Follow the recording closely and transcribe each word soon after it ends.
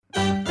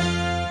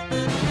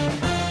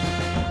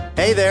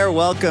Hey there,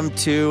 welcome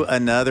to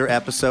another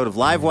episode of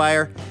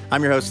Livewire.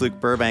 I'm your host, Luke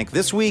Burbank.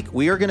 This week,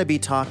 we are going to be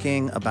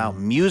talking about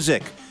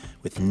music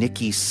with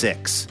Nikki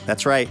Sixx.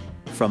 That's right,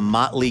 from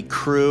Motley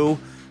Crue.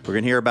 We're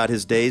going to hear about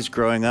his days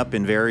growing up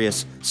in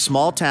various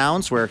small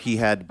towns where he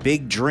had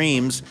big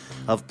dreams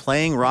of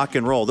playing rock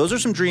and roll. Those are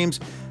some dreams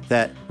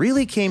that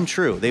really came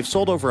true. They've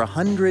sold over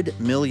 100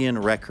 million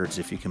records,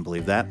 if you can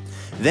believe that.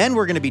 Then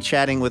we're going to be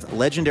chatting with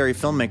legendary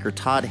filmmaker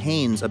Todd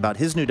Haynes about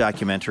his new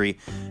documentary,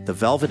 The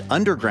Velvet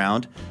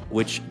Underground,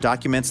 which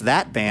documents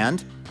that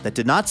band that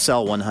did not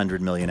sell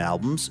 100 million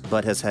albums,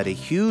 but has had a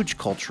huge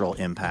cultural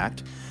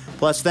impact.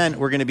 Plus, then,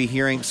 we're going to be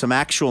hearing some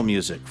actual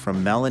music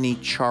from Melanie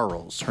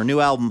Charles. Her new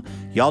album,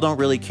 Y'all Don't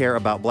Really Care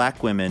About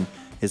Black Women,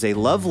 is a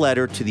love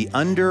letter to the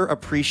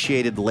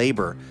underappreciated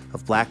labor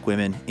of black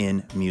women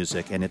in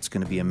music, and it's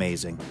going to be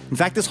amazing. In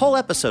fact, this whole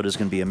episode is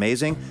going to be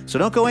amazing, so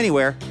don't go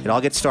anywhere. It all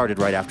gets started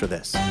right after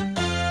this.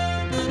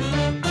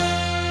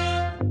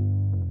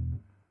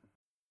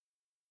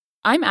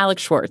 I'm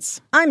Alex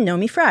Schwartz. I'm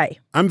Nomi Fry.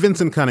 I'm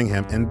Vincent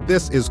Cunningham, and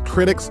this is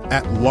Critics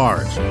at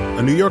Large,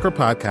 a New Yorker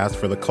podcast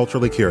for the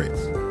culturally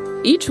curious.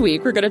 Each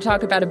week, we're going to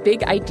talk about a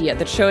big idea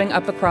that's showing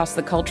up across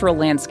the cultural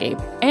landscape,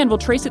 and we'll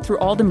trace it through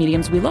all the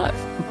mediums we love.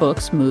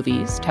 Books,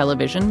 movies,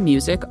 television,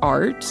 music,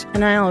 art.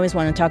 And I always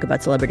want to talk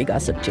about celebrity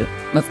gossip, too.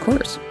 Of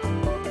course.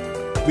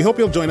 We hope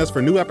you'll join us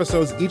for new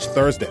episodes each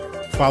Thursday.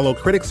 Follow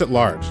Critics at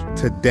Large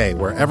today,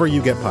 wherever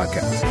you get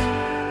podcasts.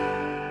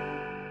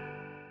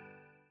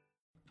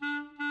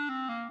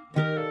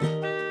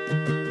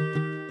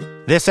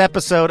 This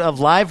episode of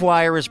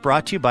Livewire is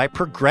brought to you by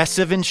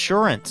Progressive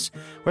Insurance.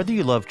 Whether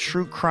you love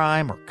true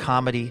crime or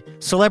comedy,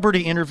 celebrity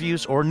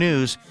interviews or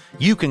news,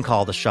 you can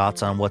call the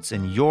shots on what's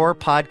in your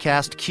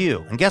podcast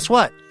queue. And guess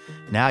what?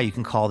 Now you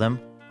can call them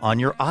on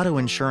your auto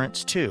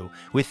insurance too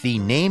with the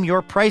Name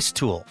Your Price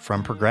tool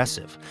from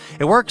Progressive.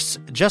 It works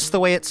just the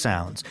way it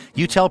sounds.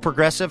 You tell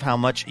Progressive how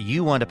much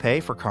you want to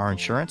pay for car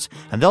insurance,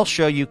 and they'll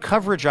show you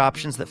coverage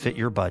options that fit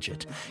your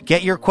budget.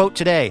 Get your quote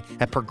today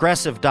at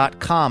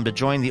Progressive.com to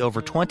join the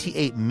over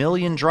 28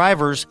 million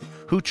drivers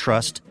who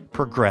trust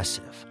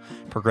Progressive.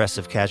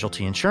 Progressive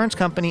Casualty Insurance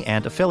Company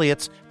and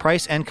affiliates.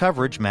 Price and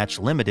coverage match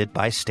limited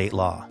by state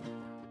law.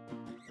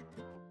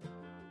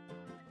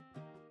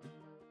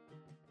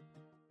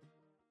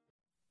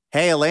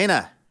 Hey,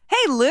 Elena.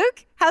 Hey,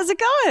 Luke. How's it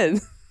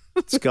going?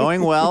 It's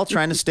going well.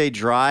 Trying to stay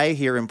dry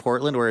here in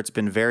Portland where it's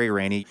been very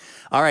rainy.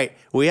 All right.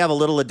 We have a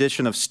little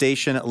edition of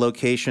Station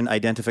Location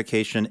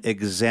Identification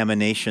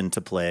Examination to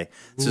play.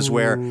 This is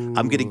where I'm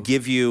going to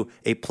give you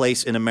a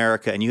place in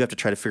America and you have to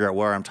try to figure out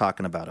where I'm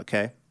talking about,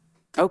 okay?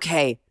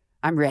 Okay.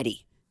 I'm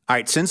ready. All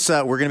right. Since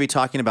we're going to be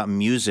talking about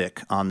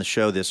music on the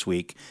show this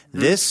week,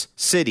 this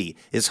city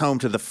is home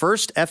to the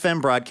first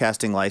FM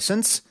broadcasting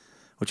license,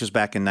 which was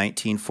back in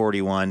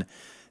 1941.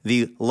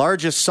 The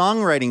largest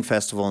songwriting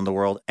festival in the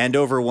world, and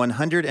over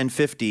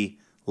 150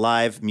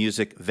 live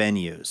music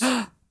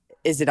venues.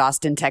 Is it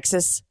Austin,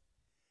 Texas?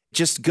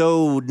 Just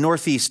go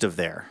northeast of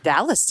there.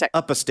 Dallas, Texas.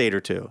 Up a state or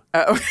two.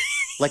 Oh.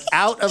 Like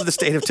out of the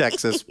state of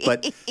Texas,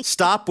 but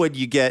stop when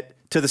you get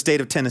to the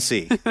state of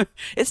Tennessee.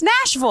 It's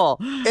Nashville.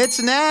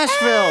 It's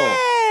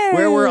Nashville,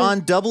 where we're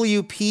on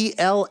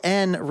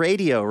WPLN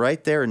radio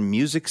right there in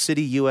Music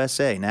City,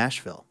 USA,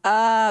 Nashville.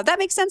 That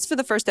makes sense for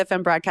the first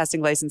FM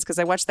broadcasting license because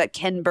I watched that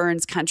Ken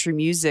Burns country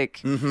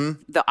music.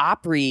 Mm-hmm. The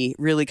Opry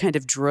really kind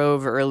of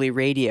drove early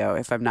radio,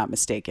 if I'm not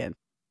mistaken.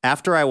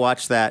 After I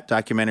watched that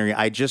documentary,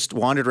 I just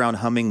wandered around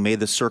humming May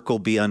the Circle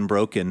Be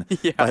Unbroken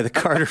by the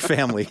Carter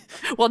Family.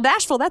 Well,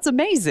 Nashville, that's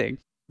amazing.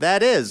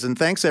 That is. And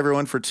thanks,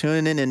 everyone, for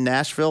tuning in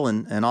Nashville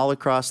and all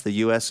across the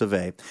U.S. of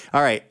A.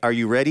 All right. Are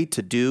you ready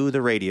to do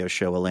the radio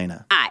show,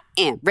 Elena? I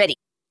am ready.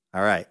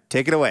 All right.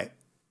 Take it away.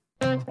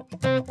 From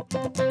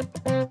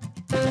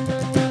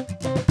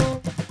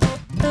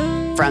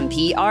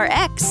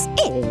PRX,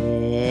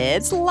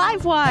 it's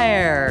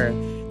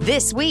Livewire.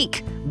 This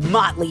week,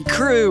 Motley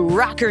Crue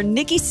rocker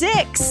Nikki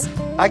Sixx.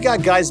 I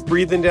got guys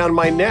breathing down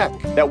my neck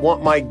that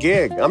want my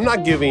gig. I'm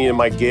not giving you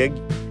my gig.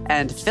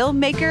 And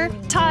filmmaker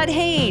Todd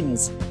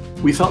Haynes.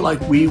 We felt like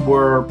we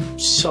were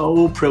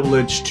so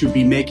privileged to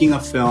be making a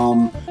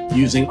film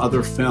using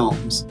other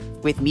films.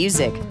 With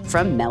music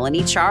from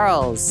Melanie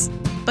Charles.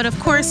 But of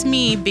course,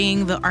 me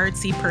being the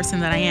artsy person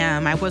that I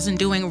am, I wasn't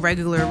doing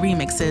regular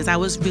remixes. I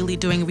was really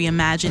doing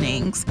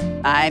reimaginings.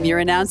 I'm your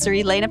announcer,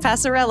 Elena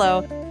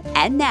Passarello.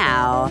 And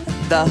now,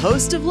 the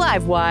host of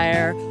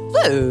Livewire,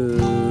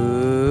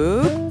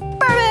 Luke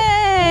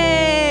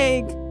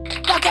Burbank.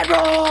 Rock and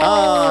roll!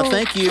 Oh,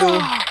 thank you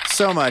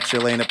so much,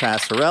 Elena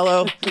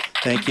Passarello.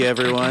 Thank you,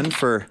 everyone,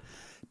 for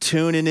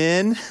tuning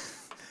in.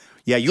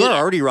 Yeah, you're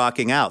already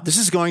rocking out. This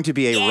is going to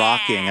be a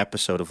rocking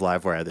episode of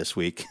Livewire this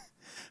week.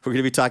 We're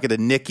going to be talking to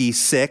Nikki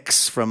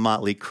Sixx from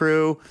Motley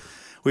Crue.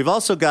 We've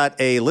also got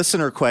a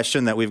listener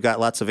question that we've got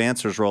lots of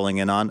answers rolling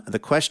in on. The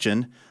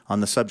question on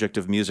the subject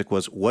of music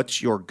was,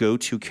 what's your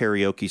go-to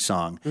karaoke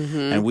song? Mm-hmm.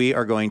 And we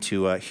are going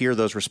to hear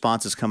those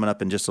responses coming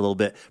up in just a little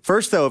bit.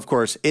 First, though, of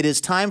course, it is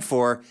time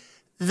for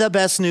the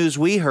best news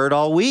we heard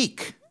all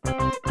week.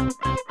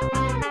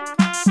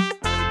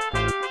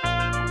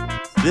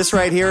 This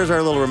right here is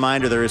our little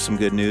reminder there is some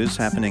good news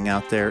happening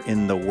out there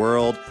in the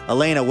world.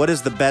 Elena, what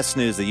is the best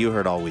news that you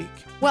heard all week?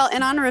 Well,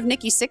 in honor of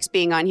Nikki Sixx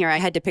being on here, I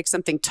had to pick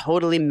something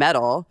totally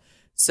metal.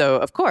 So,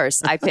 of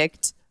course, I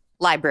picked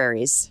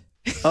libraries.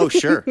 Oh,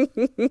 sure.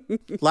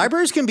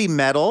 Libraries can be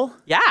metal.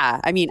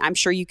 Yeah. I mean, I'm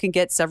sure you can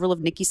get several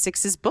of Nikki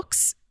Sixx's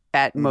books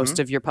at most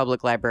of your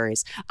public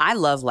libraries. I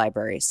love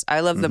libraries.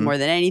 I love them more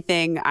than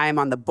anything. I'm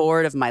on the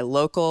board of my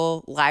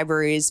local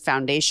libraries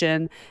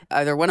foundation.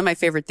 They're one of my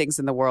favorite things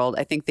in the world.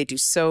 I think they do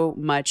so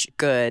much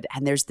good.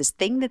 And there's this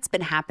thing that's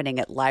been happening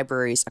at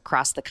libraries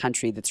across the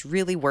country that's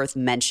really worth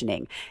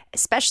mentioning,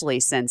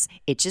 especially since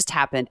it just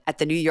happened at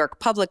the New York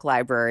Public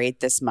Library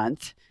this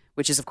month,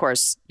 which is, of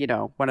course,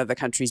 one of the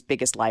country's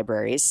biggest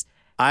libraries.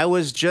 I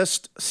was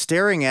just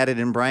staring at it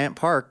in Bryant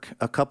Park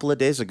a couple of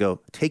days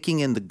ago,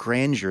 taking in the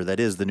grandeur that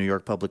is the New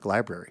York Public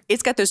Library.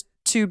 It's got those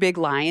two big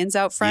lions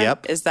out front.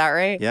 Yep. Is that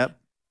right? Yep.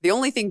 The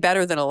only thing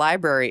better than a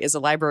library is a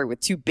library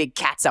with two big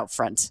cats out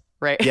front,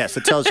 right? Yes,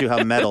 it tells you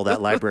how metal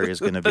that library is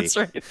going to be. That's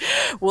right.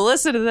 Well,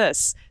 listen to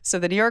this. So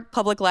the New York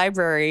Public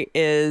Library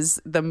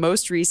is the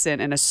most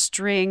recent in a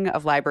string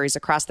of libraries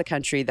across the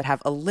country that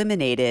have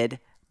eliminated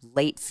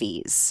late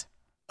fees.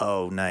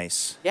 Oh,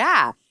 nice.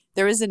 Yeah.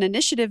 There was an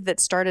initiative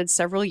that started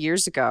several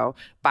years ago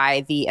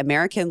by the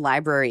American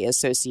Library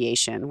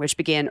Association, which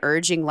began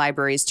urging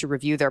libraries to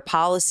review their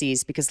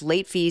policies because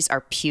late fees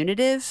are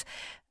punitive.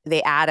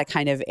 They add a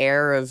kind of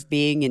air of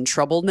being in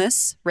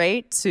troubleness,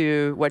 right,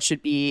 to what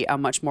should be a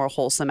much more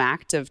wholesome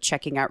act of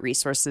checking out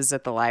resources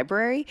at the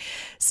library.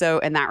 So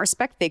in that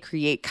respect, they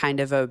create kind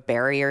of a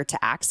barrier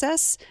to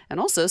access. And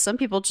also, some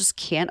people just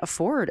can't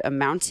afford a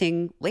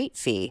mounting late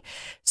fee.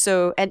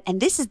 So, and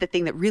this is the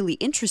thing that really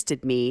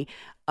interested me.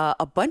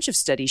 A bunch of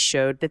studies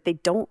showed that they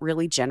don't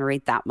really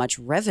generate that much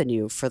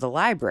revenue for the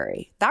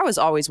library. That was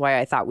always why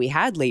I thought we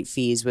had late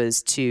fees,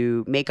 was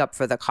to make up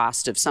for the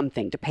cost of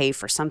something, to pay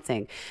for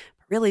something.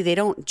 But really, they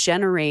don't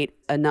generate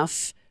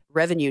enough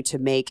revenue to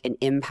make an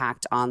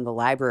impact on the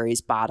library's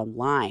bottom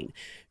line.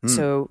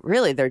 So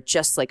really, they're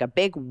just like a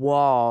big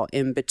wall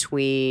in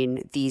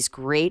between these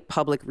great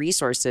public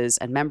resources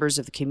and members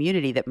of the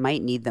community that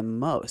might need them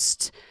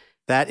most.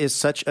 That is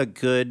such a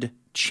good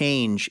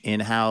change in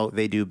how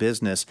they do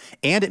business.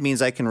 And it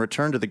means I can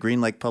return to the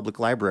Green Lake Public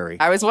Library.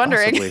 I was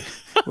wondering. Possibly,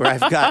 where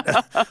I've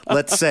got,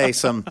 let's say,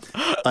 some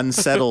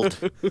unsettled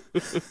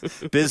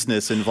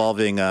business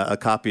involving a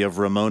copy of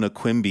Ramona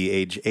Quimby,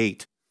 age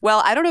 8.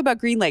 Well, I don't know about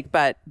Green Lake,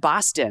 but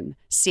Boston,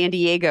 San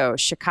Diego,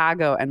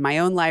 Chicago, and my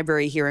own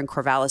library here in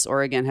Corvallis,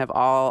 Oregon have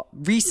all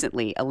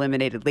recently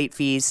eliminated late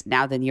fees.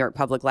 Now the New York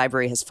Public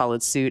Library has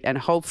followed suit, and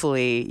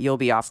hopefully you'll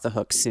be off the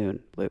hook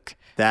soon, Luke.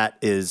 That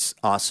is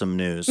awesome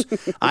news.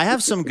 I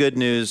have some good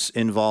news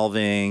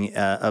involving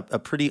a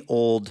pretty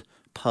old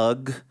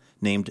pug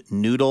named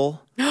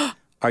Noodle.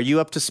 Are you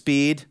up to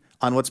speed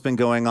on what's been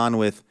going on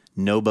with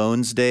No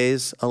Bones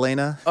Days,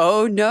 Elena?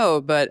 Oh,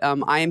 no, but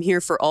I am here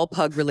for all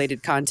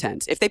pug-related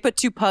content. If they put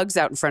two pugs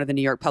out in front of the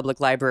New York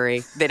Public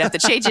Library, they'd have to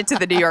change it to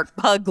the New York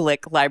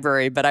Puglick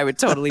Library, but I would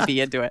totally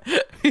be into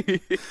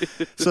it.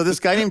 So this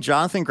guy named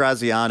Jonathan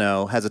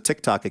Graziano has a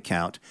TikTok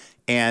account,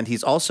 and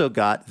he's also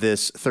got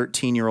this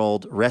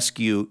 13-year-old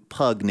rescue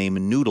pug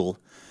named Noodle.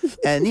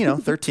 And,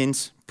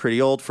 13's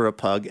pretty old for a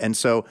pug. And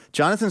so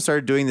Jonathan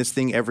started doing this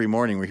thing every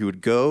morning where he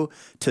would go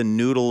to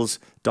Noodle's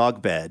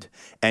dog bed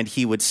and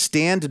he would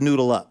stand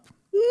Noodle up,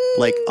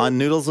 like on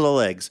Noodle's little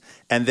legs.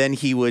 And then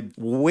he would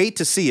wait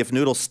to see if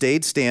Noodle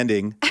stayed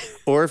standing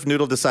or if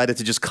Noodle decided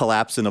to just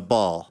collapse in a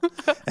ball.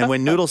 And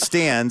when Noodle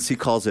stands, he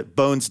calls it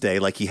Bones Day,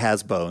 like he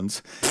has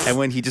bones. And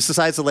when he just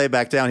decides to lay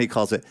back down, he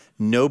calls it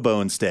No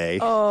Bones Day.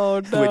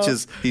 Oh, no. Which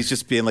is, he's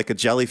just being like a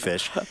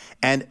jellyfish.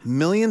 And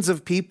millions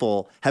of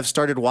people have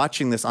started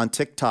watching this on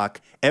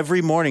TikTok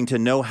every morning to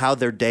know how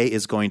their day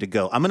is going to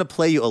go. I'm going to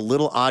play you a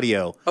little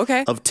audio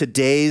of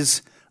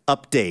today's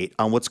update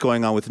on what's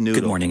going on with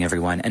Noodle. Good morning,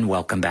 everyone, and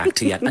welcome back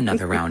to yet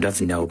another round of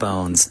No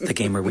Bones, the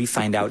game where we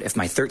find out if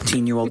my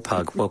 13-year-old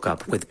pug woke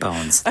up with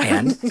bones.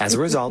 And as a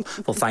result,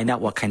 we'll find out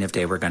what kind of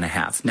day we're going to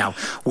have. Now,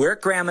 we're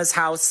at Grandma's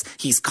house.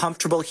 He's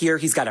comfortable here.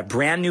 He's got a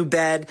brand new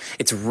bed.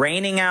 It's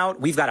raining out.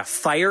 We've got a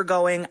fire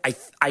going.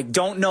 I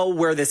don't know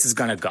where this is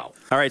going to go.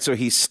 All right, so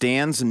he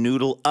stands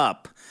Noodle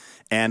up,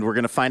 and we're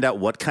going to find out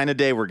what kind of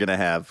day we're going to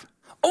have.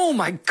 Oh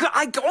my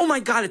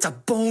God, it's a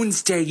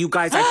Bones Day, you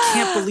guys. I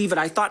can't believe it.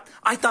 I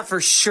thought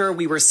for sure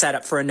we were set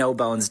up for a No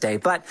Bones Day,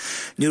 but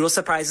Noodle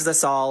surprises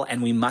us all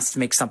and we must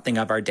make something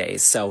of our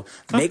days. So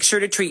make sure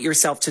to treat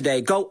yourself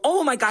today. Go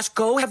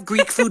have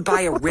Greek food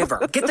by a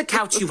river. Get the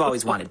couch you've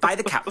always wanted. Buy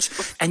the couch.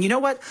 And you know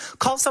what?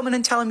 Call someone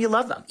and tell them you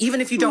love them. Even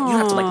if you don't, you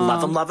don't have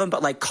to love them,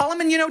 but call them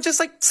and just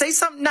say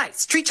something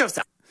nice. Treat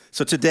yourself.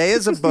 So today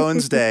is a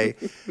Bones Day,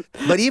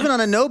 but even on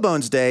a No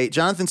Bones Day,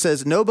 Jonathan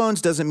says no bones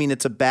doesn't mean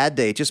it's a bad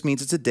day. It just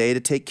means it's a day to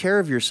take care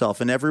of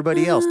yourself and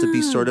everybody else, to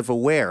be sort of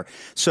aware.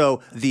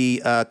 So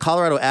the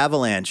Colorado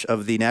Avalanche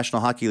of the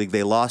National Hockey League,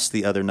 they lost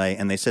the other night,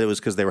 and they said it was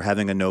because they were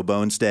having a No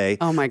Bones Day.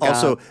 Oh, my God.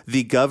 Also,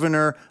 the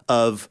governor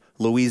of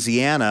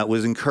Louisiana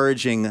was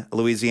encouraging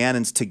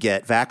Louisianans to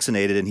get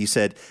vaccinated, and he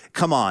said,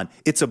 come on,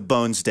 it's a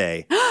Bones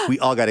Day. we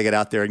all got to get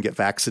out there and get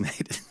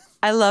vaccinated.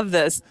 I love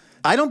this.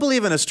 I don't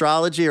believe in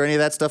astrology or any of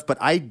that stuff, but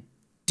I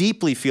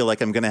deeply feel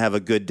like I'm going to have a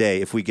good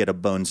day if we get a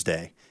Bones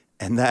Day.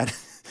 And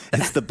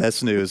that's the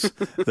best news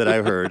that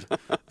I've heard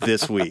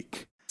this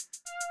week.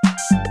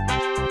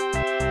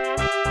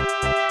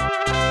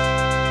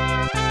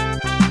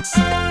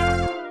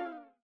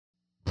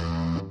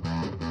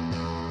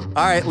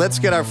 All right, let's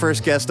get our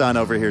first guest on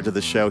over here to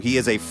the show. He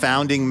is a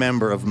founding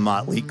member of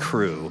Motley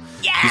Crue.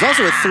 Yeah! He's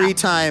also a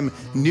 3-time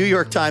New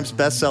York Times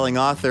bestselling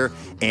author,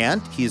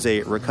 and he's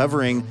a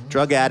recovering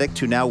drug addict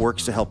who now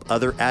works to help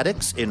other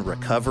addicts in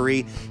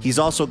recovery. He's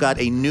also got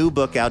a new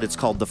book out. It's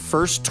called The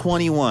First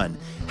 21,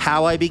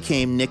 How I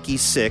Became Nikki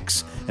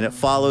Sixx, and it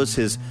follows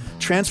his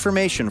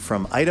transformation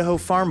from Idaho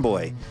farm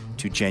boy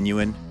to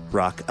genuine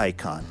rock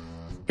icon.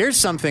 Here's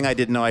something I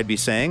didn't know I'd be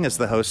saying as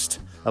the host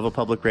of a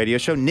public radio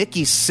show.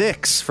 Nikki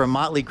Sixx from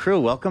Motley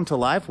Crue. Welcome to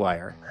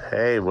Livewire.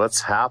 Hey,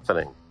 what's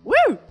happening?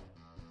 Woo!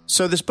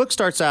 So this book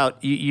starts out,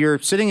 you're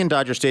sitting in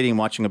Dodger Stadium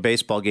watching a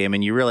baseball game,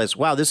 and you realize,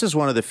 wow, this is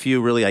one of the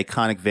few really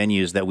iconic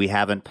venues that we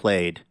haven't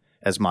played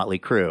as Motley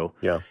Crue.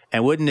 Yeah.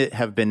 And wouldn't it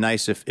have been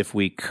nice if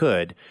we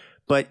could?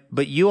 But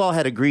you all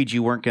had agreed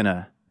you weren't going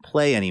to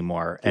play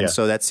anymore. And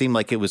so that seemed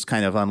like it was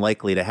kind of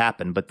unlikely to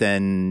happen. But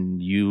then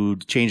you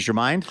changed your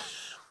mind?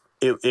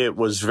 It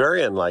was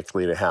very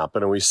unlikely to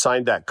happen, and we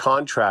signed that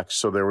contract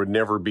so there would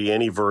never be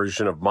any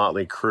version of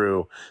Motley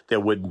Crue that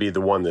wouldn't be the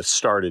one that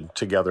started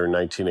together in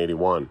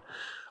 1981.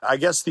 I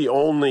guess the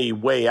only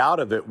way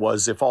out of it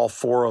was if all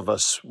four of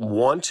us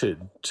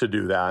wanted to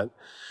do that,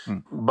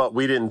 but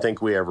we didn't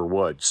think we ever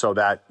would. So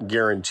that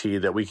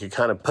guaranteed that we could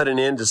kind of put an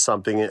end to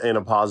something in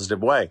a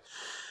positive way.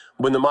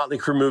 When the Motley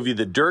Crue movie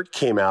The Dirt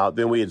came out,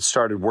 then we had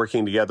started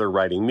working together,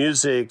 writing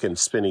music and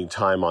spending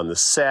time on the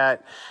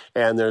set.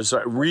 And there's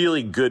a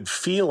really good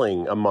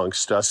feeling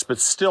amongst us, but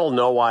still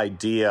no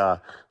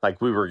idea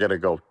like we were going to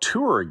go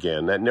tour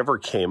again. That never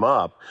came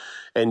up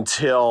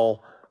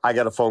until I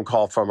got a phone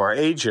call from our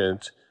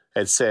agent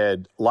that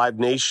said, Live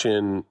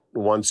Nation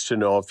wants to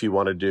know if you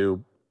want to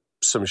do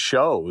some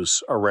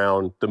shows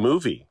around the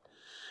movie.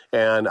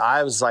 And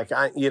I was like,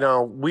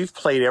 we've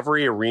played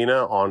every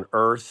arena on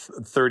earth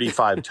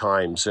 35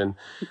 times. And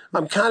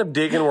I'm kind of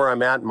digging where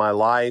I'm at in my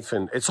life.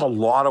 And it's a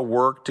lot of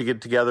work to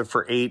get together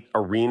for 8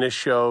 arena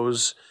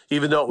shows,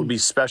 even though it would be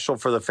special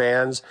for the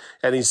fans.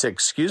 And he said,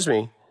 excuse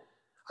me.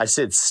 I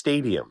said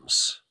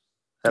stadiums.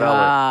 And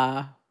I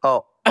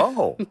went,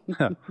 oh.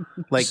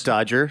 Like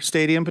Dodger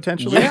Stadium,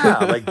 potentially? Yeah,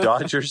 like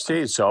Dodger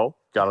Stadium. So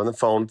got on the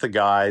phone with the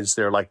guys.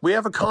 They're like, we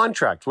have a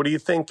contract. What are you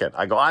thinking?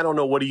 I go, I don't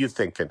know. What are you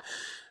thinking?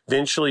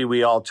 Eventually,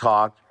 we all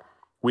talked.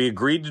 We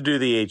agreed to do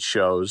the 8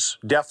 shows.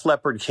 Def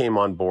Leppard came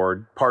on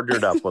board,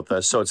 partnered up with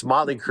us. So it's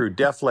Motley Crue,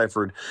 Def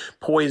Leppard,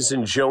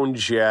 Poison, Joan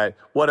Jett.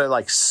 What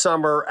a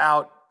summer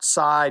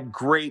outside,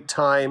 great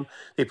time.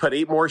 They put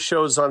 8 more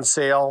shows on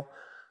sale,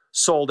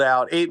 sold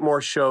out. 8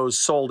 more shows,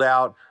 sold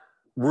out.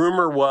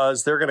 Rumor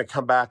was they're going to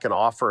come back and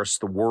offer us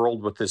the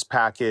world with this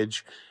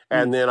package.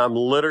 And then I'm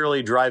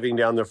literally driving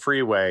down the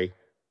freeway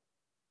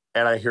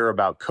and I hear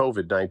about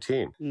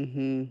COVID-19.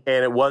 Mm-hmm. And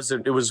it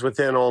was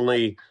within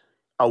only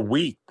a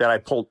week that I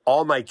pulled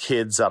all my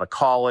kids out of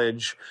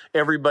college.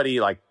 Everybody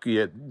had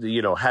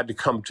to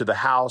come to the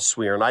house.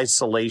 We were in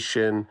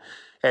isolation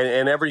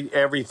and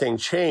everything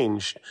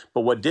changed.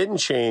 But what didn't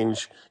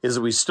change is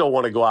that we still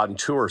want to go out and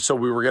tour. So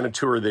we were going to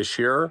tour this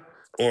year.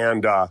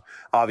 And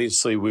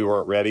obviously we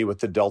weren't ready with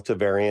the Delta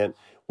variant.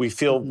 We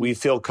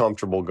feel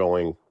comfortable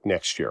going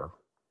next year.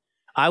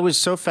 I was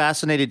so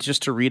fascinated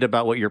just to read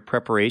about what your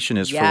preparation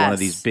is for one of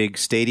these big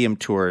stadium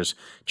tours,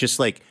 just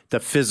like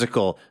the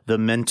physical, the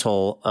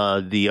mental,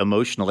 the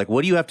emotional. Like,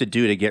 what do you have to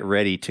do to get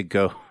ready to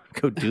go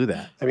do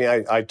that? I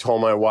mean, I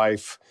told my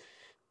wife,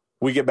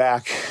 we get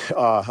back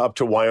up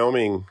to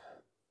Wyoming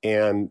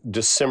and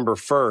December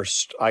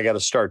 1st, I got to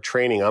start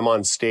training. I'm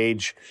on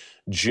stage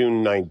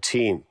June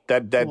 19th.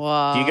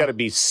 Wow. You got to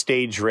be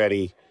stage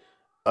ready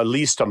at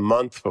least a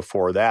month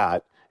before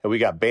that. And we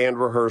got band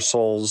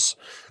rehearsals.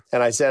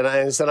 And I said,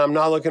 I'm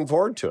not looking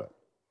forward to it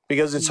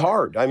because it's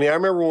hard. I mean, I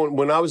remember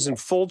when I was in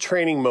full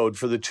training mode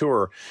for the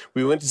tour,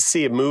 we went to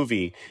see a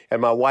movie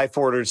and my wife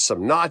ordered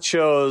some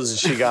nachos. And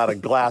she got a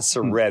glass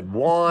of red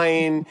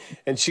wine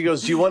and she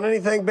goes, do you want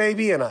anything,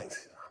 baby? And I,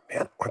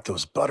 man, aren't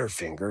those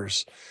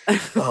Butterfingers?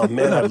 Oh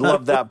man, I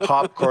love that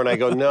popcorn. I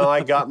go, no,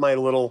 I got my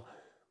little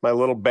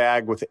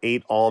bag with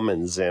 8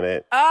 almonds in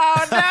it.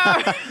 Oh,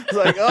 no. It's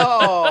like,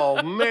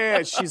 oh,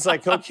 man. She's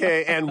like,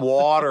 okay, and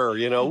water,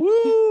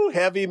 woo,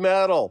 heavy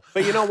metal.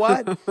 But you know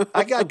what?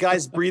 I got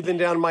guys breathing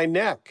down my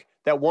neck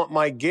that want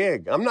my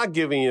gig. I'm not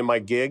giving you my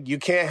gig. You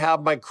can't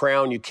have my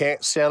crown. You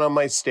can't stand on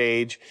my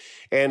stage.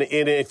 And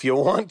if you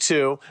want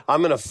to,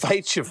 I'm going to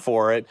fight you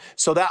for it.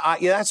 So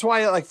that's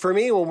why, like, for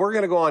me, when we're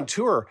going to go on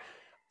tour,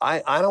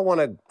 I don't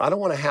want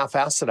to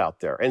half-ass it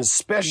out there, and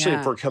especially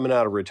if we're coming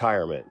out of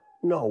retirement.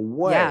 No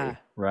way.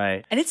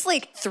 Right. And it's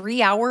like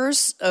 3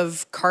 hours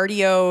of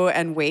cardio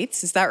and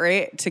weights. Is that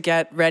right? To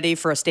get ready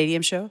for a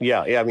stadium show?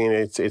 Yeah. I mean,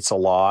 it's a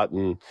lot.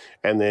 And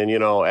then,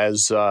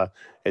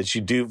 as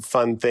you do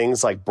fun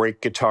things like break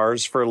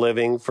guitars for a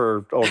living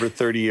for over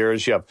 30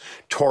 years, you have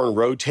torn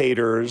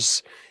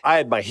rotators. I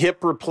had my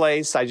hip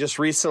replaced. I just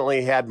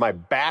recently had my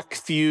back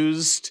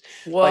fused.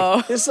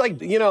 Whoa.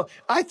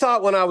 I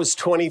thought when I was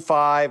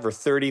 25 or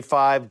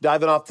 35,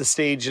 diving off the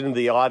stage into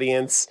the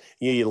audience,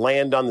 you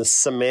land on the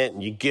cement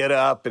and you get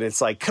up and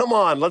it's like, come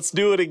on, let's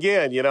do it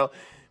again,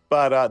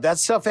 But that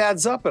stuff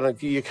adds up, and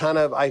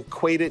I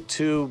equate it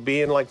to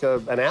being like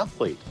an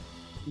athlete,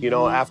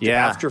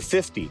 after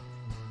 50.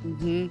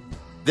 Mm-hmm.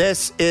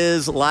 This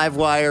is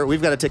Livewire.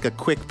 We've got to take a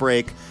quick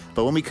break,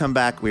 but when we come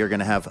back, we are going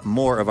to have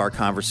more of our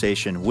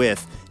conversation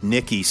with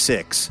Nikki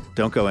Sixx.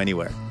 Don't go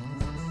anywhere.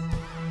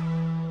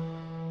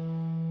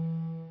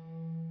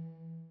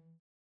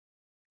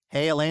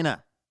 Hey,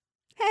 Elena.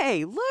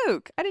 Hey,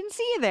 Luke. I didn't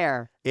see you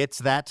there. It's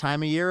that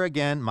time of year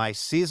again. My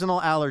seasonal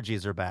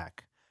allergies are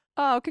back.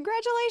 Oh,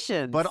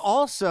 congratulations. But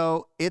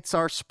also, it's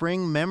our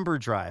spring member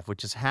drive,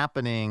 which is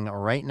happening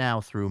right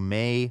now through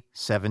May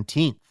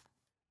 17th.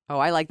 Oh,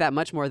 I like that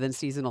much more than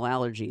seasonal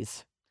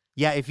allergies.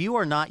 Yeah, if you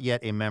are not yet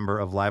a member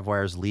of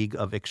Livewire's League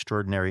of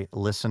Extraordinary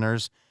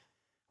Listeners,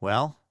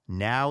 well,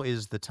 now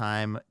is the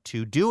time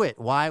to do it.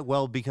 Why?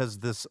 Well, because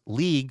this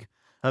League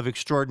of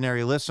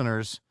Extraordinary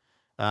Listeners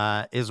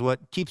is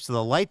what keeps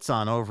the lights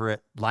on over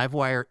at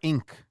Livewire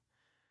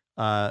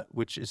Inc.,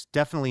 which is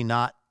definitely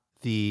not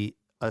the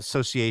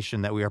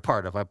association that we are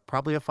part of. I'm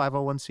probably a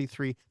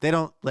 501c3. They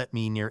don't let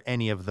me near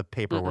any of the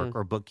paperwork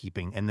or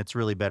bookkeeping, and it's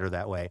really better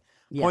that way.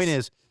 Yes. Point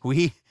is,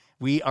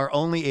 we are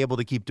only able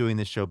to keep doing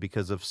this show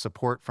because of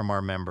support from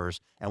our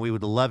members, and we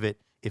would love it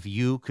if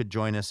you could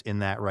join us in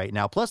that right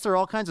now. Plus, there are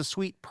all kinds of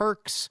sweet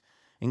perks,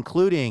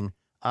 including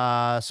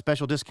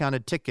special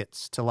discounted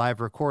tickets to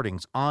live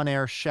recordings,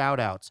 on-air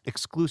shout-outs,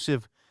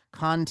 exclusive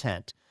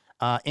content.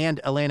 And,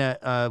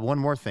 Elena, one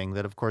more thing,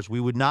 that, of course, we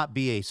would not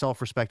be a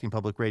self-respecting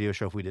public radio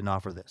show if we didn't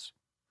offer this.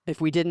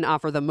 If we didn't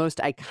offer the most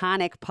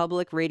iconic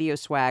public radio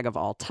swag of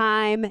all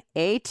time,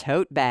 a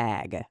tote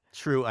bag.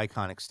 True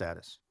iconic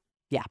status.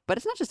 Yeah, but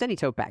it's not just any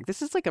tote bag.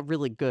 This is like a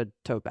really good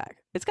tote bag.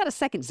 It's got a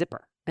second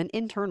zipper, an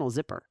internal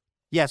zipper.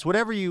 Yes,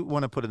 whatever you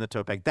want to put in the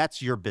tote bag, that's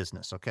your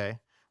business, okay?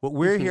 What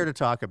we're here to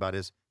talk about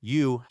is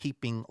you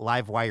keeping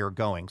Livewire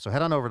going. So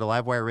head on over to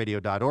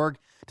livewireradio.org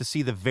to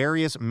see the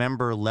various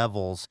member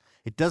levels.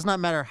 It does not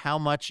matter how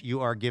much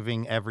you are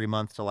giving every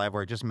month to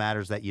Livewire. It just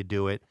matters that you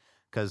do it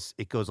because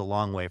it goes a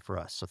long way for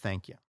us. So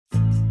thank you.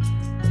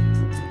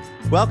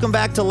 Welcome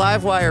back to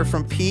Livewire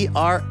from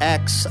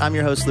PRX. I'm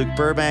your host, Luke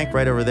Burbank.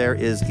 Right over there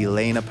is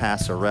Elena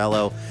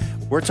Passarello.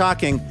 We're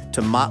talking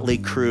to Motley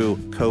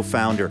Crue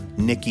co-founder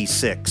Nikki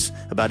Sixx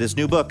about his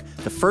new book,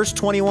 The First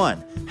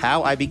 21,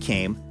 How I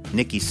Became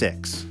Nikki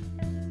Sixx.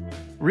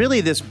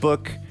 Really, this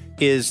book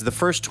is the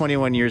first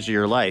 21 years of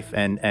your life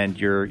and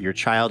your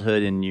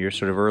childhood and your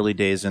sort of early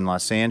days in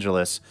Los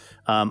Angeles,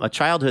 a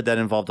childhood that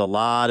involved a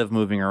lot of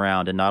moving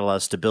around and not a lot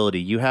of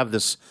stability. You have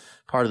this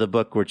part of the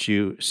book which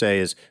you say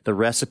is the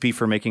recipe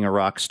for making a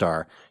rock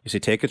star. You say,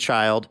 take a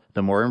child,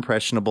 the more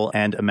impressionable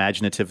and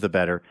imaginative, the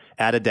better.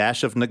 Add a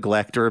dash of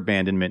neglect or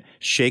abandonment,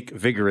 shake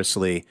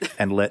vigorously,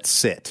 and let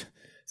sit.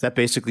 Does that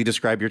basically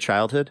describe your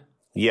childhood?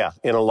 Yeah,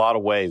 in a lot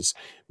of ways.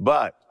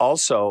 But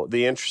also,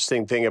 the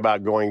interesting thing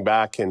about going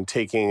back and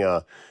taking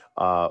a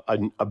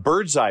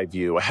bird's eye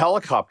view, a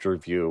helicopter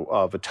view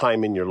of a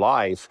time in your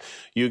life,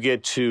 you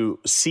get to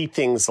see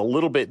things a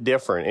little bit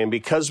different. And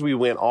because we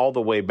went all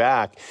the way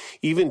back,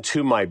 even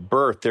to my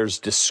birth, there's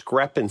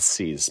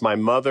discrepancies. My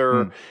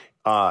mother,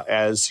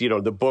 as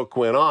the book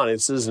went on,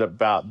 this isn't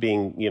about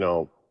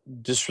being,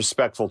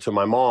 disrespectful to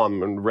my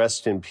mom, and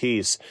rest in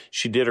peace.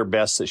 She did her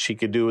best that she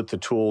could do with the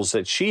tools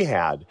that she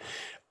had.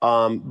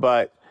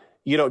 But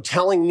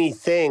telling me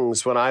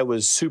things when I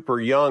was super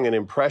young and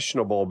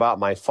impressionable about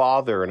my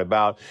father and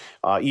about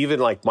even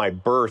like my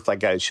birth.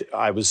 Like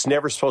I was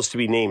never supposed to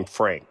be named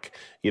Frank.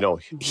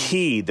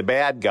 He, the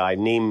bad guy,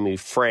 named me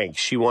Frank.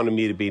 She wanted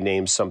me to be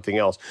named something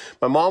else.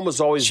 My mom was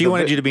always... She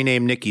wanted you to be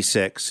named Nikki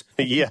Sixx.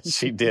 Yes,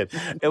 she did.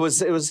 It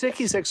was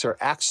Nikki Sixx or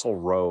Axl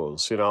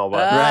Rose, But,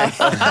 Right.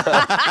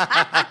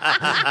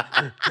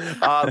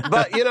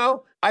 but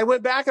I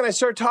went back and I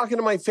started talking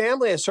to my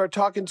family. I started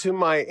talking to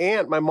my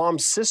aunt, my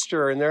mom's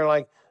sister, and they're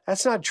like,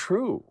 that's not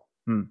true.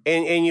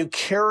 And you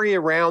carry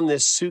around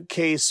this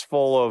suitcase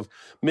full of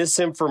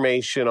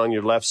misinformation on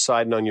your left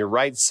side, and on your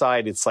right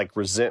side, it's like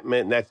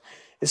resentment. And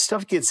this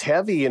stuff gets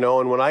heavy,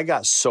 And when I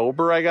got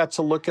sober, I got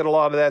to look at a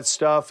lot of that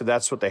stuff. And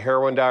that's what the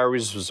Heroin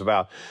Diaries was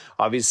about.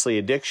 Obviously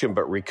addiction,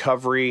 but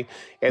recovery.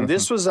 And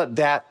this was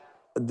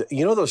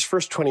those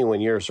first 21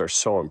 years are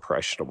so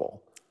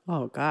impressionable.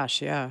 Oh,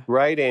 gosh, yeah.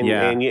 Right?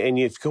 And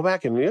you go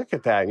back and look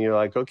at that and you're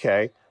like,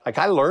 okay, like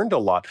I learned a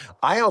lot.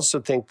 I also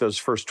think those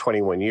first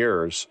 21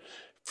 years,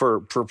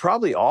 for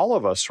probably all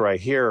of us right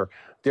here,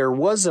 there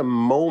was a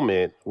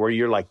moment where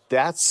you're like,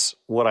 that's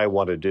what I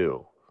want to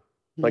do.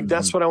 Like,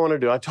 that's what I want to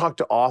do. I talk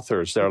to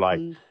authors. They're like,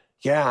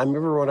 yeah, I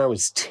remember when I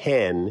was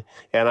 10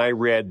 and I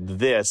read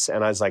this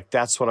and I was like,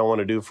 that's what I want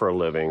to do for a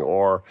living.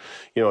 Or,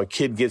 a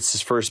kid gets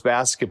his first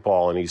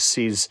basketball and he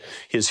sees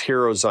his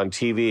heroes on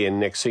TV and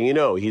next thing you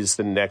know, he's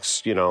the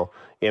next,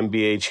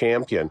 NBA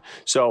champion.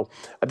 So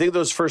I think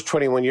those first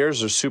 21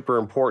 years are super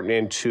important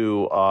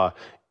into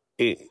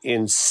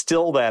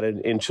instill that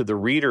into the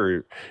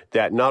reader,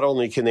 that not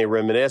only can they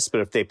reminisce, but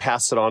if they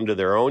pass it on to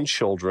their own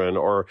children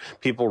or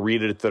people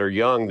read it that are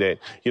young, that,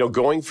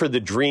 going for the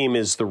dream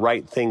is the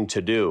right thing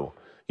to do.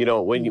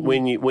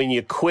 When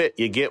you quit,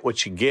 you get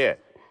what you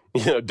get.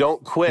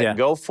 Don't quit,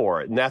 go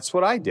for it. And that's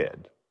what I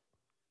did.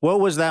 What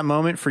was that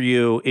moment for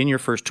you in your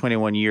first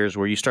 21 years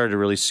where you started to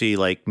really see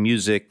like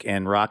music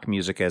and rock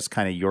music as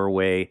kind of your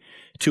way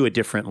to a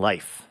different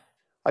life?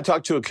 I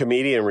talked to a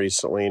comedian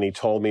recently, and he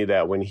told me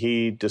that when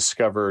he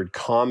discovered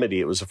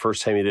comedy, it was the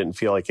first time he didn't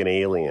feel like an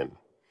alien.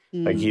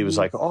 Like he was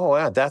like, oh,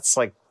 yeah, that's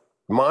like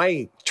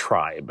my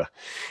tribe.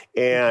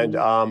 And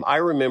I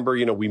remember,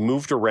 we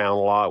moved around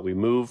a lot. We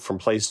moved from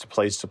place to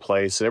place to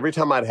place. And every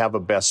time I'd have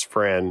a best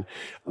friend,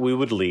 we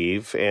would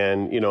leave.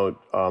 And,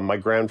 my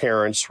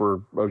grandparents were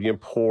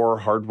poor,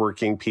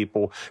 hardworking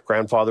people.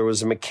 Grandfather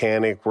was a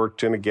mechanic,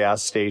 worked in a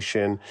gas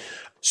station.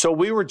 So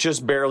we were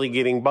just barely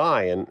getting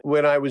by. And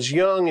when I was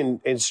young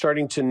and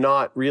starting to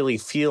not really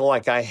feel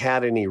like I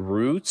had any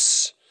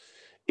roots,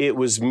 it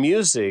was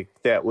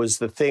music that was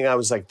the thing. I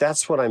was like,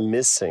 that's what I'm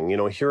missing,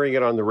 hearing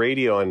it on the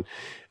radio. And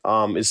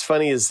as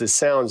funny as this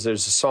sounds,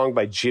 there's a song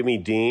by Jimmy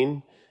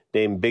Dean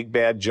named Big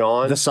Bad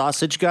John. The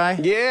sausage guy?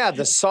 Yeah,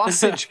 the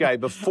sausage guy.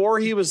 Before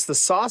he was the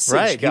sausage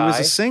guy. Right, he was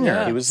a singer.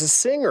 Yeah. He was a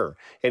singer.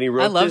 And he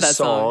wrote this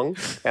song.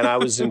 And I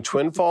was in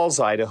Twin Falls,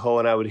 Idaho,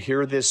 and I would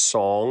hear this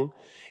song.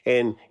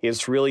 And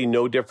it's really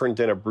no different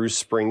than a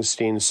Bruce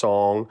Springsteen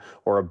song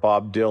or a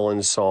Bob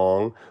Dylan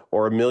song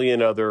or a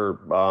million other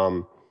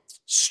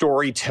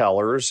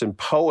storytellers and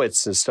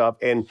poets and stuff.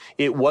 And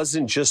it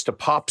wasn't just a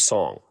pop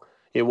song.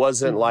 It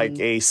wasn't like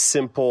a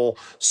simple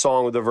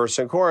song with a verse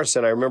and chorus.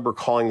 And I remember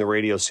calling the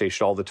radio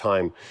station all the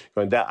time,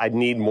 going, "That I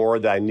need more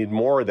of that. I need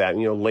more of that."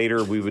 And,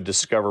 later we would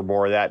discover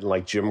more of that, and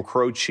like Jim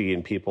Croce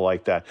and people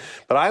like that.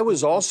 But I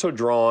was also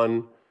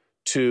drawn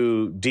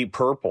to Deep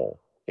Purple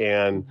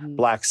and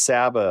Black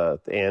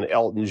Sabbath and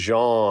Elton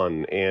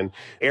John and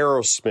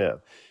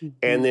Aerosmith.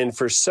 And then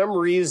for some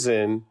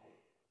reason,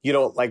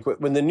 like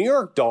when the New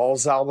York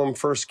Dolls album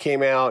first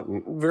came out,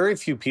 and very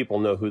few people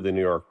know who the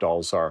New York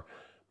Dolls are,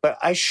 but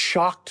I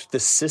shocked the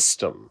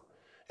system.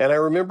 And I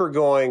remember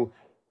going,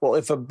 well,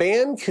 if a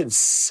band could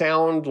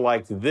sound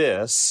like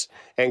this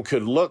and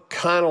could look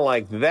kind of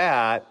like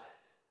that,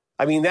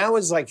 I mean, that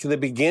was like the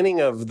beginning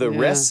of the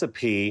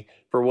recipe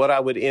for what I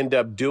would end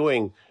up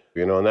doing,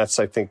 and that's,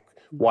 I think,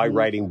 why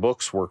writing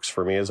books works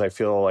for me, is I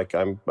feel like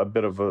I'm a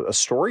bit of a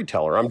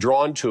storyteller. I'm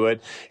drawn to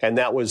it. And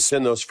that was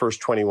in those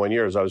first 21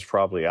 years. I was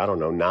probably,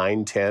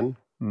 9, 10.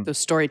 Those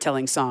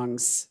storytelling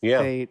songs.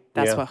 Yeah.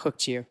 That's what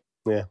hooked you.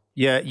 Yeah.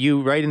 Yeah.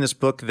 You write in this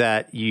book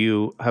that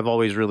you have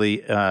always really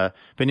been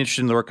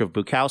interested in the work of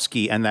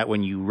Bukowski, and that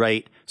when you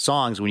write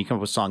songs, when you come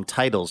up with song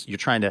titles, you're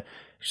trying to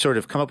sort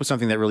of come up with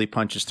something that really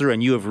punches through.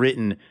 And you have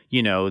written,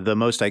 the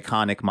most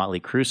iconic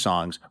Motley Crue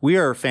songs. We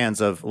are fans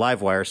of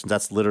Livewire, since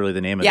that's literally the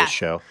name of this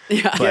show.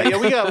 Yeah,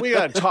 we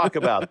got to talk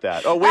about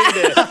that. Oh, wait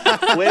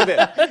a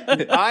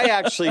minute. I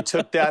actually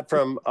took that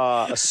from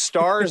a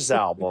Stars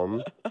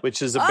album,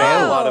 which is a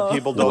band a lot of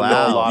people don't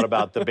know a lot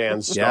about the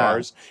band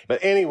Stars. Yeah.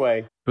 But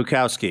anyway.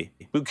 Bukowski.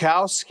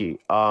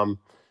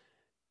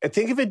 I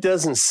think if it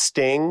doesn't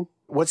sting,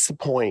 what's the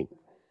point?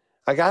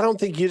 Like, I don't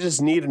think you just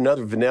need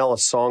another vanilla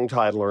song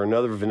title or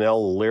another vanilla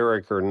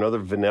lyric or another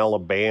vanilla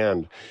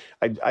band.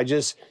 I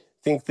just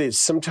think that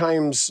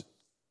sometimes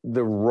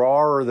the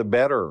rawer the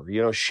better,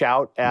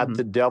 shout at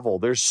the devil.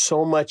 There's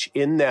so much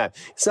in that.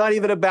 It's not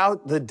even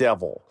about the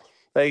devil.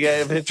 Like,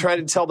 I've been trying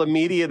to tell the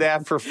media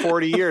that for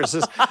 40 years.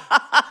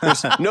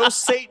 There's no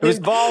Satan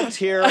involved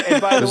here.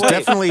 And by the way,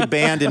 definitely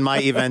banned in my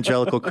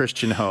evangelical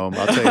Christian home.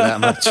 I'll tell you that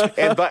much.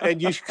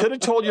 And you could have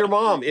told your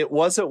mom it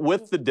wasn't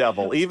with the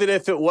devil. Even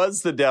if it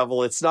was the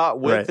devil, it's not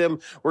with him.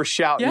 We're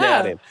shouting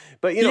at him.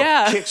 But,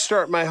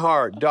 Kickstart My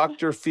Heart,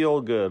 Dr.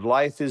 Feelgood,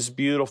 Life is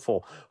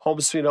Beautiful,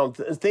 Home Sweet Home,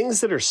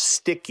 things that are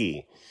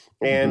sticky.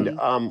 And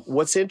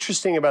what's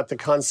interesting about the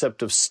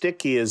concept of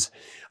sticky is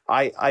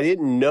I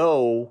didn't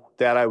know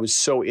that I was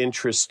so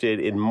interested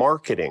in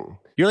marketing.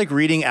 You're like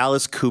reading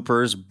Alice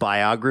Cooper's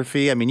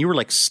biography. I mean, you were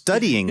like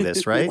studying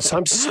this, right? So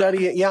I'm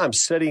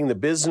studying the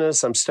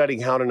business. I'm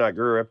studying how to not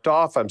get ripped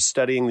off. I'm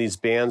studying these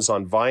bands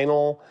on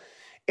vinyl.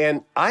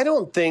 And I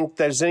don't think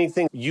there's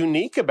anything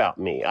unique about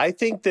me. I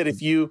think that if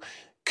you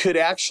could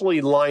actually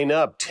line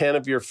up 10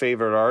 of your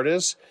favorite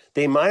artists,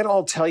 they might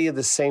all tell you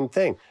the same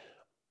thing.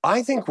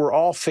 I think we're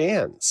all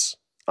fans.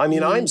 I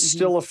mean, I'm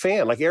still a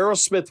fan. Like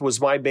Aerosmith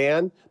was my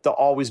band. They'll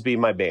always be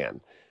my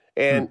band.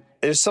 And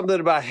there's something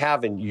about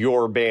having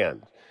your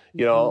band,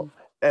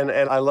 and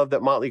I love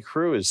that Motley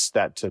Crue is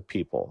that to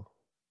people.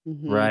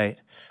 Right.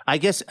 I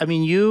guess,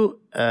 you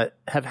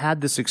have had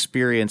this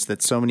experience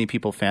that so many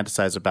people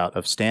fantasize about,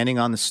 of standing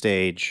on the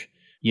stage,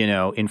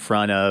 in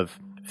front of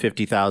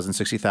 50,000,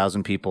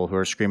 60,000 people who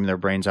are screaming their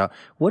brains out.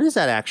 What is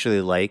that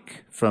actually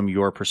like from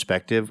your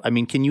perspective? I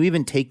mean, can you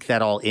even take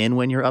that all in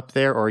when you're up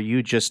there, or are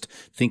you just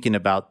thinking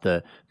about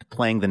the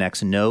playing the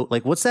next note?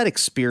 Like, what's that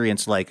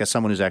experience like as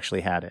someone who's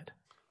actually had it?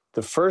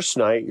 The first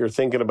night, you're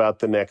thinking about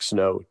the next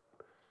note.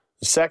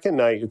 The second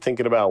night, you're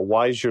thinking about,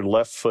 why is your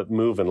left foot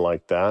moving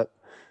like that?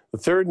 The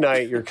third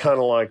night, you're kind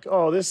of like,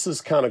 oh, this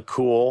is kind of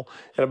cool.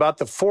 And about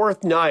the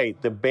fourth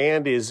night, the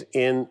band is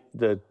in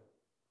the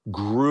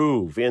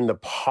groove, in the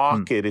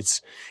pocket.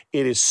 It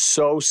is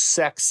so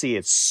sexy.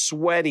 It's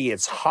sweaty.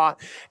 It's hot.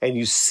 And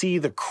you see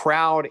the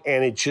crowd,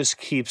 and it just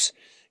keeps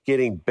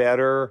getting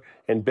better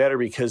and better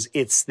because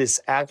it's this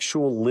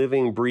actual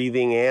living,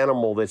 breathing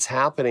animal that's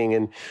happening.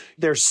 And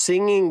they're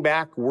singing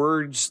back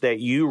words that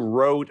you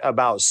wrote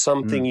about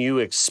something you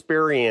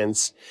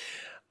experienced.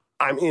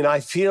 I mean, I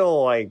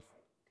feel like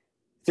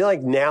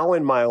now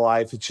in my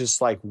life, it's just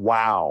like,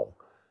 wow.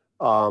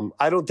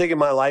 I don't think in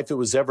my life it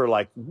was ever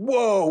like,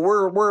 whoa,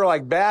 we're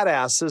like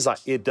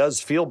badasses. It does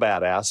feel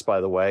badass,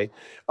 by the way.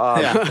 You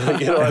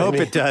know, I hope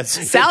it does.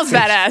 Sounds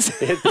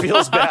badass. It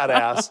feels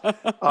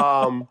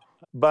badass.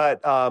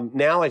 But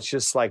now it's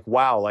just like,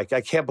 wow, like I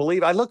can't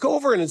believe I look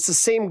over and it's the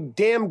same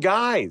damn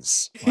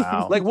guys.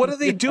 Wow. Like, what are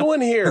they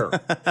doing here?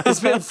 It's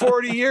been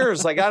 40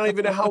 years. Like, I don't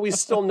even know how we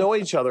still know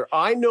each other.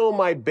 I know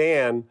my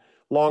band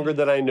longer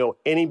than I know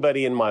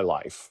anybody in my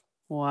life.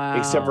 Wow.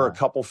 Except for a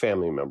couple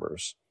family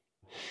members.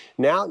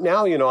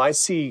 Now, you know, I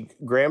see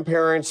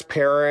grandparents,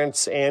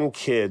 parents, and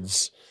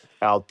kids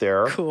out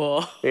there.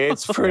 Cool.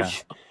 It's pretty,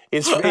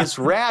 it's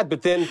rad.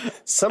 But then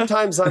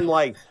sometimes I'm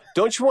like,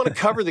 don't you want to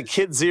cover the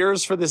kids'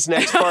 ears for this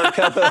next part?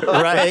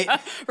 Right.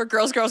 For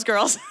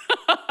girls.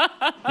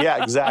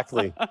 Yeah,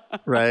 exactly.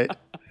 Right.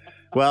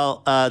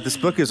 Well, this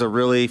book is a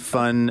really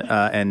fun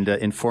and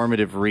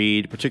informative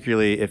read,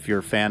 particularly if you're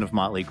a fan of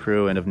Motley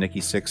Crue and of Nikki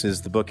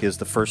Sixx's. The book is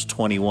The First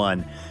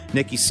 21.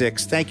 Nikki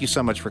Sixx, thank you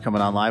so much for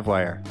coming on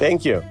Livewire.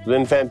 Thank you. It's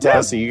been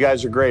fantastic. You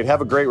guys are great.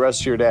 Have a great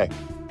rest of your day.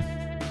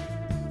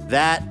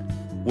 That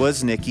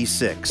was Nikki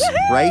Sixx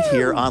right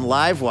here on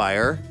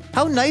Livewire.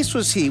 How nice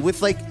was he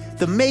with like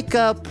the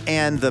makeup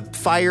and the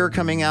fire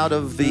coming out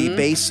of the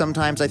bass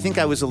sometimes? I think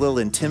I was a little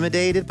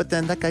intimidated, but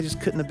then that guy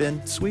just couldn't have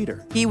been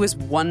sweeter. He was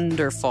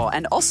wonderful,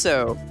 and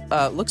also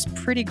looks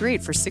pretty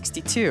great for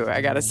 62,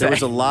 I gotta say. There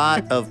was a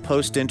lot of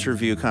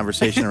post-interview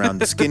conversation around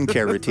the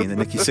skincare routine that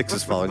Nikki Sixx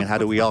is following, and how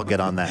do we all get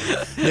on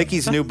that?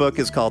 Nikki's new book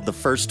is called The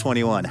First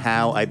 21,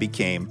 How I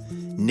Became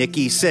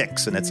Nikki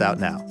Sixx, and it's out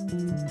now.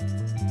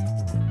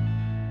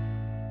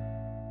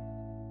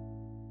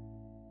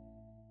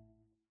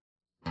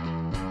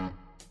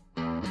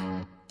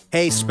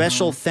 Hey,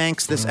 special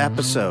thanks this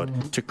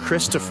episode to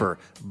Christopher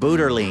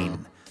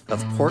Buderlein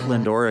of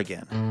Portland,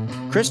 Oregon.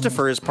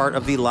 Christopher is part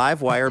of the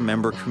Livewire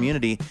member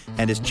community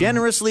and is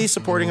generously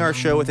supporting our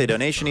show with a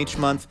donation each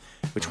month,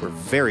 which we're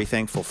very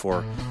thankful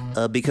for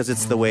because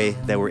it's the way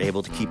that we're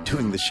able to keep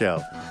doing the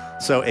show.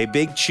 So a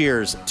big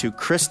cheers to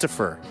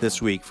Christopher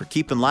this week for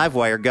keeping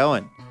Livewire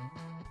going.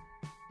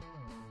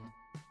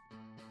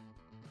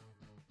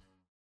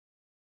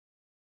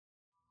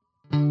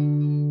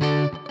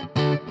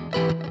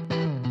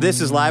 This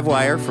is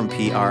Livewire from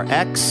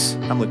PRX.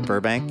 I'm Luke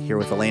Burbank, here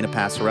with Elena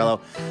Passarello.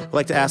 I'd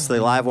like to ask the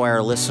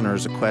Livewire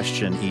listeners a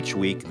question each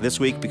week. This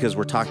week, because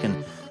we're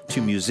talking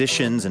to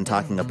musicians and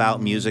talking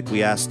about music,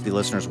 we asked the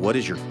listeners, what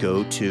is your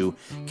go-to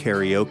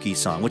karaoke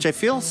song? Which I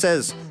feel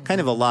says kind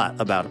of a lot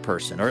about a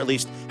person, or at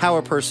least how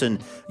a person,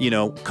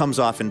 comes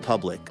off in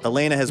public.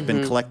 Elena has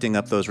been collecting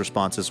up those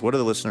responses. What are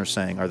the listeners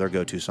saying are their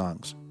go-to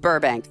songs?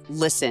 Burbank,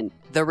 listen,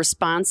 the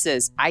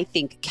responses, I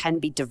think, can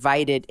be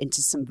divided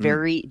into some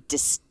very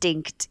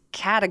distinct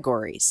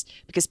categories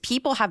because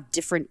people have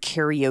different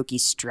karaoke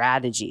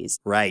strategies.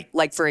 Right.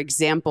 Like, for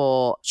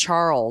example,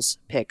 Charles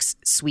picks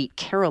Sweet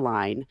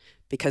Caroline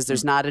because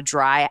there's not a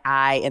dry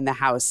eye in the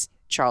house,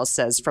 Charles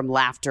says, from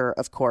laughter,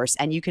 of course.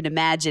 And you can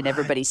imagine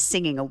everybody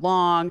singing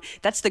along.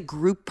 That's the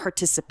group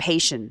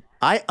participation.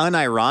 I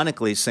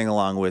unironically sing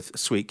along with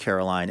Sweet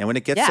Caroline. And when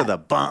it gets to the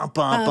bum,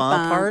 bum,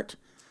 bum part,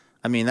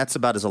 I mean, that's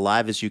about as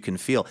alive as you can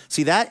feel.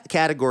 See, that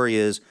category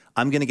is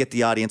I'm going to get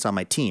the audience on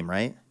my team,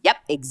 right? Yep,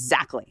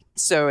 exactly.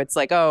 So it's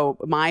like, oh,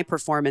 my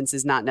performance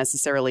is not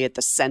necessarily at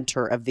the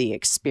center of the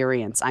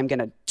experience. I'm going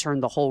to turn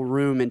the whole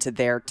room into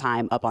their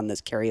time up on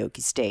this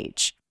karaoke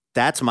stage.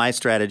 That's my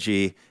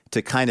strategy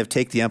to kind of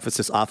take the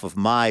emphasis off of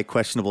my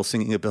questionable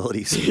singing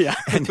abilities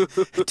and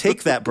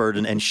take that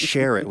burden and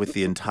share it with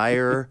the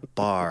entire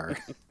bar.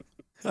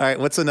 All right,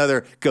 what's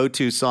another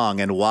go-to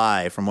song and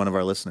why from one of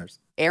our listeners?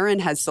 Aaron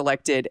has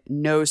selected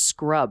No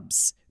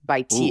Scrubs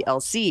by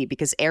TLC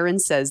because Aaron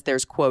says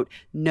there's, quote,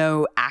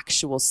 no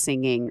actual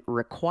singing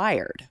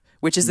required,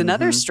 which is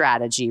another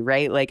strategy,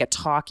 right? Like a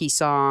talky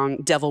song,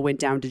 Devil Went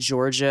Down to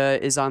Georgia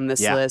is on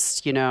this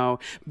list.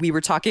 We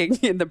were talking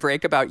in the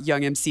break about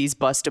Young MC's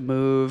Bust a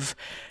Move.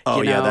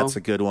 Oh, yeah, that's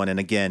a good one. And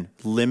again,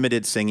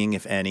 limited singing,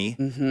 if any.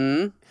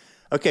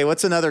 Okay,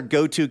 what's another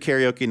go-to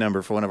karaoke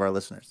number for one of our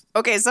listeners?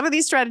 Okay, some of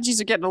these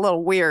strategies are getting a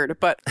little weird,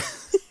 but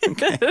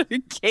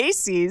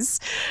Casey's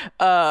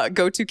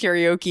go-to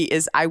karaoke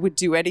is I Would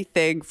Do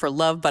Anything for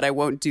Love, But I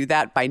Won't Do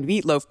That by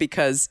Meatloaf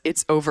because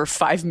it's over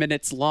 5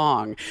 minutes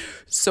long.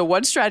 So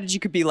one strategy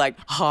could be like,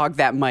 hog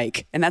that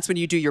mic. And that's when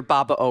you do your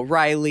Baba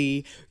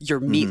O'Reilly,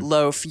 your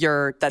Meatloaf,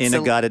 your...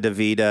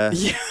 In-A-Gadda-Da-Vida.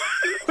 Yeah,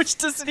 which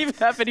doesn't even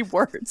have any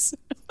words.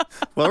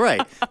 Well,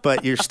 right.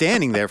 But you're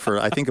standing there for,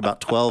 I think,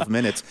 about 12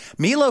 minutes.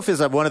 Meatloaf is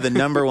one of the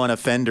number one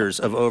offenders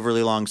of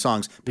overly long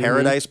songs.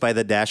 Paradise by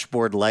the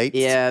Dashboard Lights.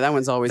 Yeah, that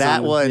one's always that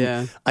on. One.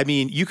 Yeah. I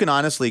mean, you can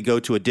honestly go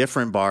to a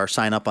different bar,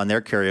 sign up on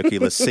their karaoke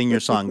list, sing your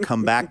song,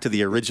 come back to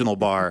the original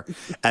bar,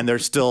 and they're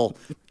still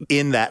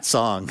in that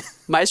song.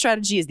 My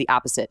strategy is the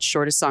opposite,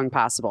 shortest song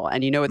possible.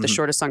 And you know what the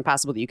shortest song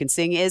possible that you can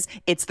sing is?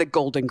 It's the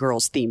Golden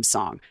Girls theme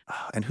song.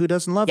 And who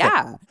doesn't love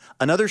that?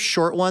 Another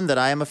short one that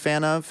I am a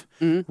fan of,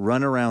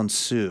 Run Around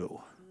Sue.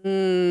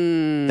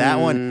 That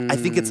one, I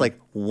think it's like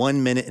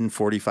 1 minute and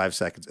 45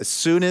 seconds. As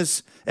soon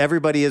as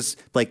everybody is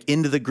like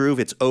into the groove,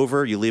 it's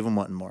over, you leave them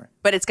wanting more.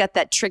 But it's got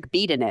that trick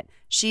beat in it.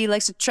 She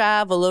likes to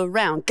travel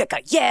around.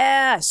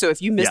 Yeah. So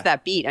if you miss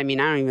that beat, I mean,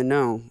 I don't even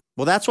know.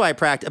 Well, that's why I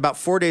practice about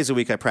 4 days a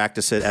week. I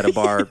practice it at a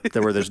bar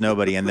where there's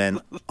nobody, and then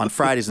on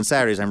Fridays and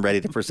Saturdays, I'm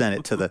ready to present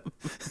it to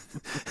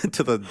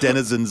the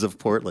denizens of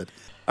Portland.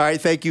 All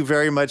right, thank you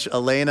very much,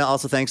 Elena.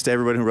 Also, thanks to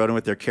everybody who wrote in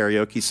with their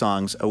karaoke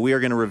songs. We are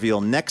going to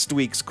reveal next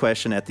week's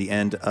question at the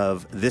end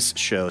of this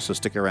show, so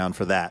stick around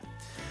for that.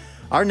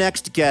 Our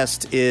next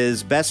guest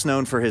is best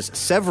known for his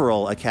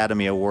several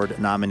Academy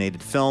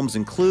Award-nominated films,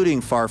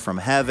 including Far From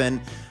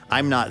Heaven,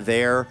 I'm Not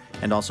There,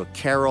 and also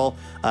Carol.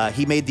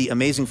 He made the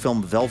amazing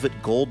film Velvet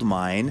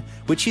Goldmine,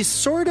 which he's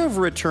sort of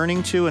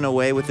returning to in a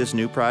way with this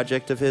new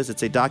project of his.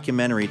 It's a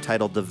documentary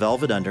titled The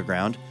Velvet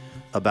Underground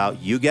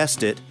about, you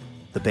guessed it,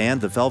 the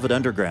band The Velvet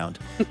Underground.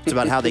 It's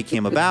about how they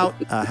came about,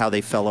 how they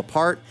fell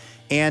apart,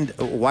 and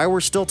why we're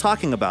still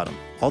talking about them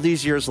all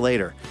these years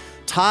later.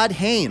 Todd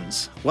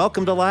Haynes,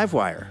 welcome to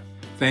Livewire.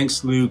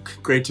 Thanks, Luke.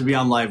 Great to be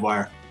on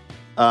Livewire.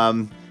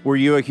 Were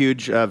you a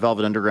huge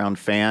Velvet Underground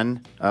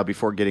fan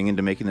before getting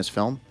into making this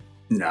film?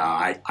 No,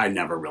 I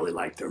never really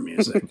liked their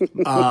music.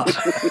 I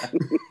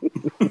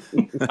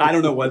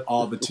don't know what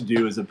all the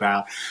to-do is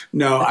about.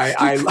 No,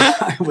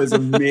 I was a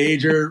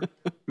major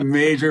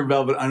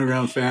Velvet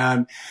Underground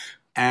fan.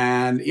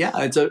 And yeah,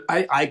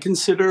 I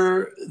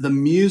consider the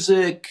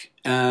music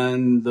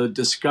and the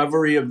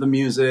discovery of the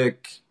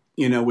music,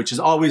 which is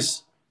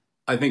always,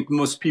 I think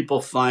most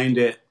people find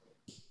it,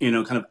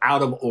 kind of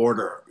out of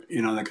order.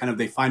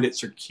 They find it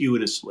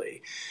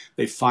circuitously.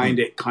 They find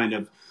it kind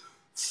of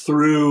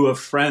through a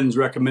friend's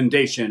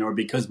recommendation or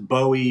because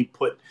Bowie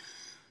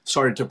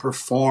started to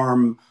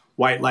perform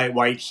White Light,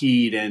 White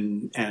Heat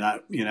and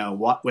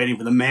Waiting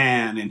for the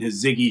Man and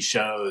his Ziggy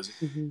shows.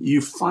 Mm-hmm.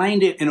 You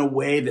find it in a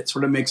way that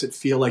sort of makes it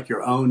feel like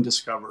your own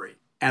discovery.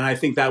 And I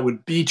think that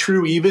would be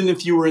true even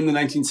if you were in the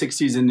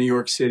 1960s in New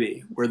York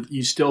City, where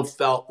you still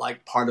felt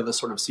like part of a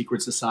sort of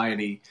secret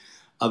society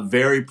of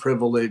very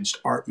privileged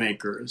art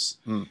makers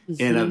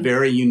in a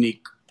very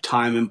unique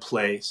time and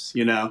place,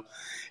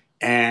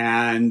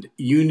 and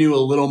you knew a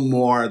little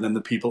more than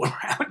the people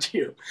around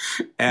you.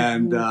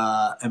 And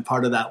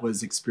part of that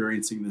was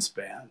experiencing this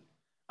band.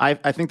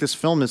 I think this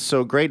film is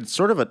so great. It's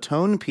sort of a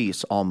tone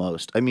piece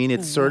almost. I mean,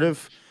 it's sort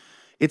of,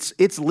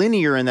 it's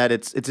linear in that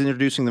it's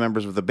introducing the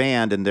members of the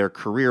band and their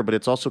career, but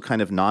it's also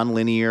kind of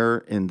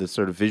nonlinear in the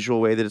sort of visual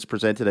way that it's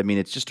presented. I mean,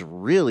 it's just a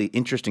really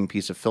interesting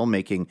piece of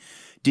filmmaking.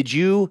 Did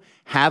you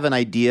have an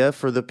idea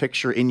for the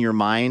picture in your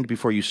mind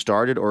before you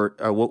started, or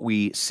what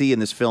we see in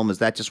this film, is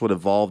that just what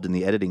evolved in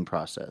the editing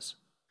process?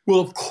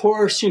 Well, of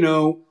course,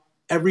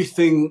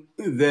 everything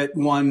that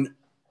one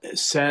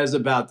says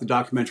about the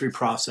documentary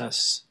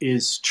process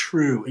is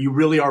true. You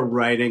really are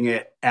writing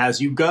it as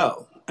you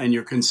go, and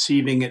you're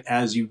conceiving it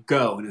as you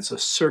go. And it's a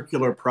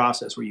circular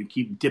process where you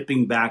keep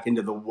dipping back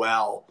into the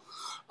well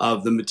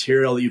of the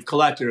material that you've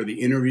collected or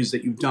the interviews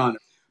that you've done.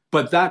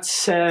 But that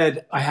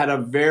said, I had a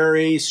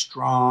very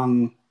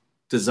strong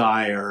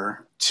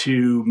desire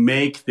to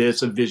make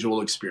this a visual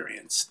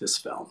experience, this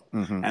film.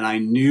 Mm-hmm. And I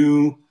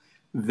knew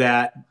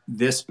that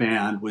this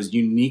band was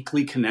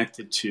uniquely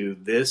connected to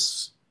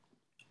this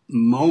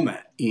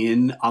moment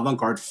in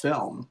avant-garde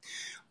film,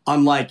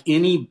 unlike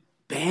any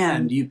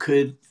band you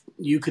could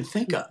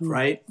think of,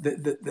 right?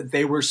 That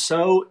they were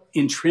so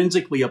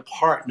intrinsically a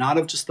part, not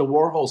of just the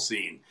Warhol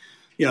scene.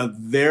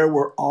 There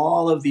were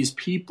all of these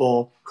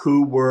people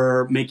who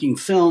were making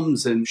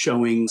films and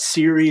showing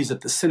series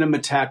at the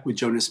Cinematheque with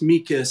Jonas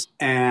Mekas.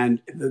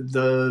 And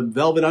the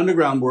Velvet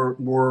Underground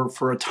were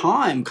for a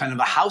time kind of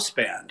a house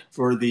band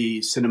for the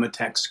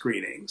Cinematheque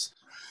screenings.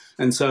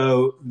 And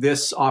so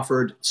this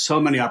offered so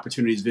many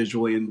opportunities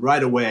visually. And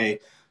right away,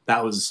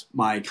 that was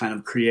my kind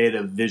of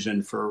creative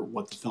vision for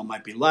what the film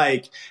might be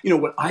like.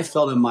 What I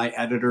felt in my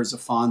editors,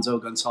 Afonso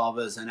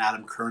Gonçalves and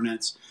Adam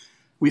Kernitz,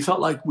 we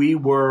felt like we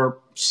were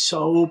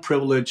so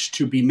privileged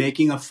to be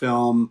making a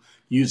film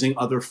using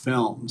other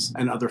films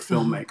and other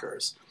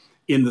filmmakers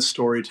in the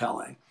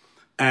storytelling.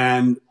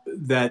 And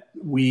that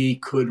we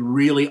could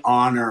really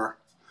honor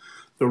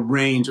the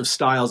range of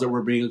styles that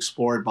were being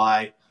explored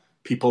by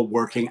people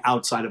working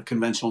outside of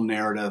conventional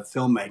narrative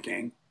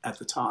filmmaking at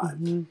the time.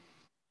 Mm-hmm.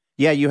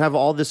 Yeah, you have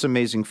all this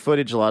amazing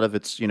footage. A lot of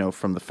it's,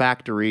 from the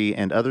factory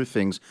and other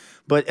things.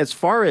 But as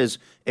far as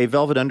a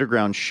Velvet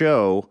Underground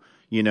show,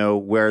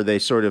 where they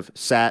sort of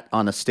sat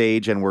on a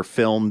stage and were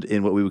filmed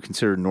in what we would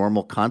consider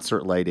normal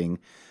concert lighting,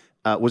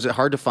 was it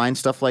hard to find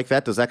stuff like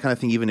that? Does that kind of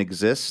thing even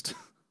exist?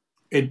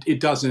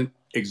 It doesn't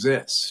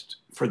exist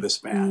for this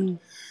band.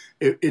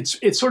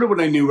 It's sort of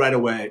what I knew right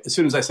away. As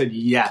soon as I said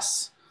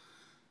yes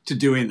to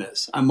doing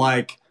this, I'm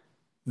like,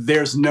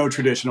 there's no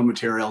traditional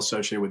material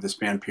associated with this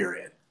band,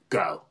 period.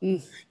 Go,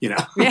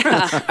 Yeah.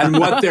 And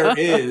what there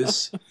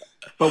is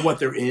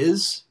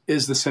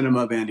the cinema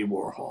of Andy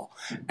Warhol.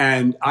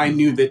 And I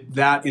knew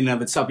that in and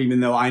of itself,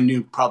 even though I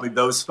knew probably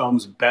those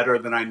films better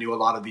than I knew a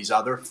lot of these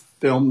other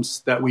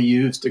films that we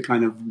used to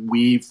kind of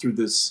weave through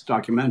this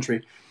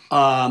documentary,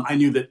 I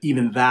knew that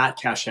even that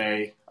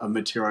cachet of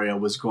material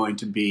was going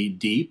to be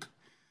deep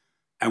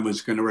and was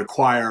going to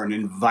require and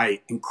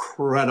invite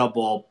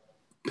incredible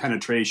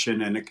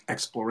penetration and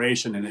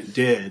exploration, and it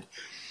did.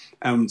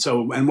 And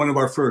one of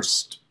our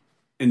first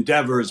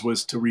endeavors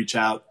was to reach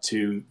out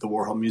to the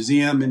Warhol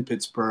Museum in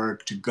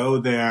Pittsburgh, to go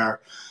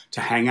there,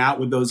 to hang out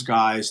with those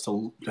guys,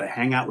 to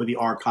hang out with the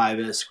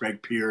archivist,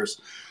 Greg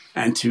Pierce,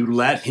 and to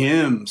let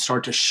him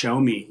start to show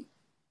me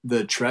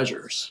the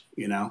treasures,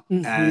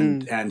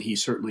 Mm-hmm. and he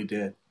certainly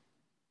did.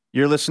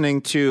 You're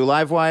listening to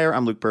Livewire.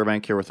 I'm Luke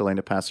Burbank here with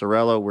Elena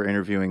Passarello. We're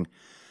interviewing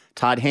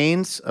Todd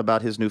Haynes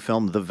about his new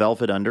film, The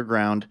Velvet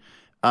Underground.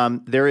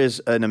 There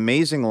is an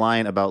amazing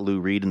line about Lou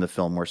Reed in the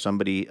film where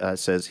somebody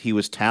says he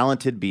was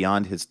talented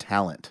beyond his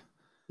talent,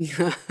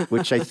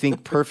 which I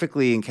think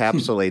perfectly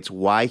encapsulates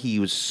why he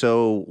was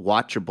so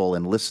watchable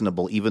and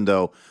listenable, even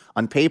though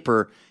on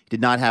paper he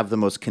did not have the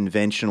most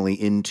conventionally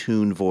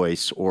in-tune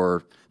voice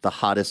or the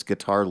hottest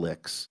guitar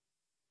licks.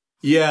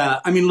 Yeah,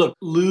 I mean, look,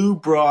 Lou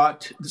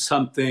brought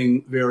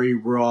something very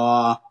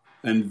raw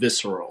and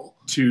visceral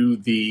to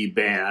the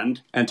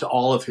band and to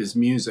all of his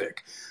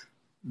music.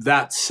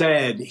 That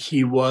said,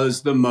 he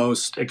was the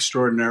most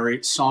extraordinary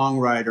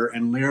songwriter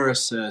and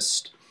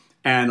lyricist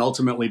and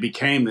ultimately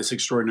became this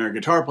extraordinary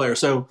guitar player.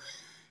 So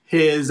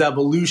his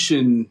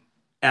evolution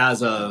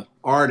as an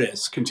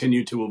artist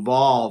continued to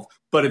evolve.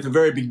 But at the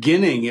very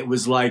beginning, it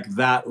was like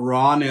that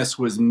rawness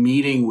was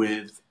meeting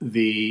with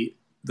the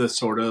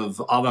sort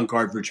of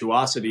avant-garde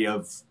virtuosity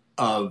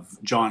of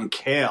John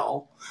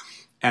Cale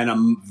and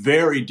a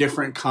very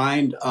different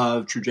kind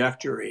of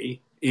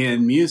trajectory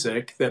in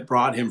music that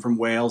brought him from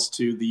Wales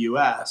to the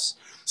US.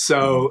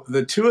 So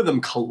the two of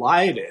them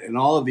collided in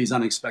all of these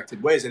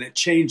unexpected ways, and it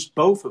changed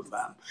both of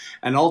them.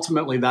 And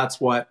ultimately, that's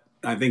what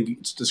I think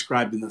it's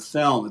described in the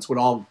film. It's what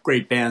all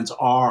great bands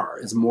are,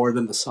 is more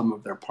than the sum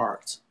of their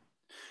parts.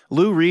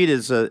 Lou Reed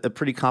is a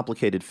pretty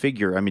complicated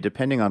figure. I mean,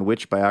 depending on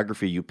which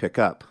biography you pick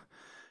up.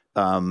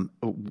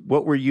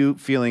 What were you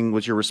feeling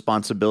was your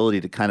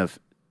responsibility to kind of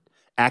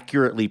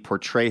accurately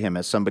portray him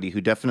as somebody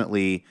who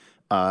definitely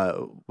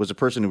was a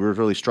person who was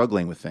really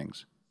struggling with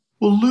things?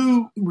 Well,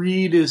 Lou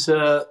Reed is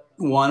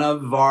one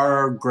of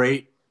our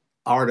great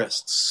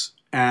artists.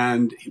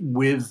 And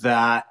with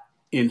that,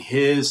 in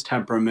his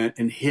temperament,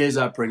 in his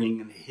upbringing,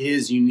 in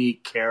his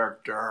unique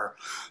character,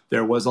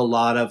 there was a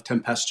lot of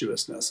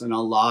tempestuousness and a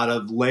lot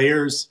of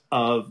layers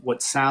of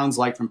what sounds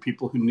like, from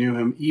people who knew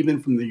him,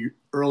 even from the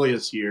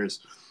earliest years,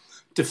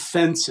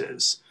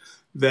 defenses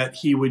that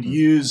he would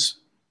use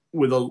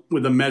with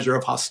a measure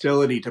of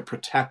hostility to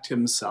protect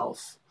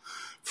himself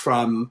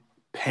from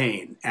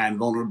pain and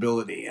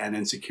vulnerability and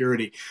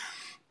insecurity.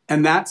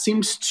 And that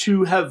seems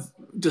to have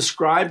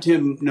described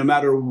him, no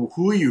matter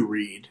who you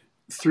read,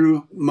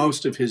 through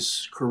most of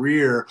his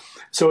career.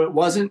 So it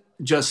wasn't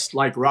just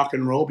like rock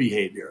and roll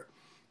behavior.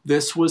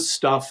 This was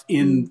stuff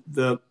in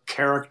the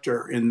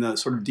character, in the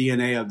sort of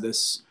DNA of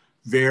this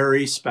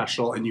very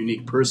special and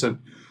unique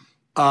person.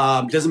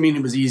 Doesn't mean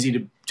it was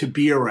easy to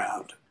be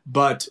around.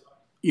 But,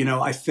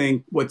 I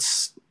think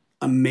what's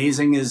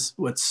amazing is,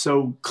 what's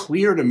so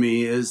clear to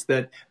me is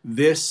that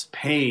this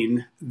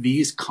pain,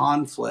 these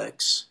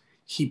conflicts,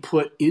 he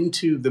put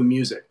into the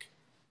music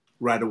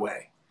right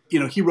away.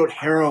 He wrote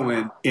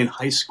Heroin in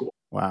high school.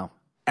 Wow.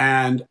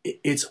 And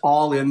it's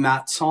all in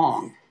that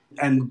song.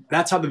 And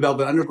that's how the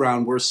Velvet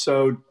Underground were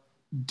so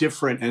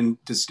different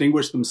and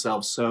distinguished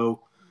themselves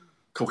so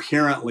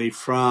coherently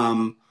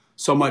from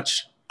so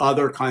much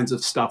other kinds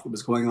of stuff that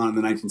was going on in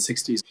the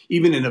 1960s,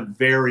 even in a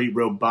very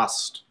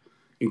robust,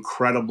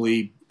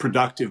 incredibly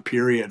productive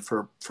period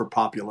for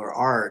popular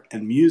art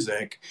and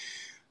music.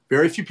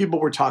 Very few people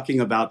were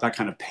talking about that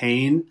kind of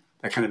pain,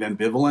 that kind of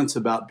ambivalence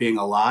about being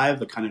alive,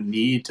 the kind of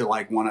need to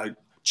want to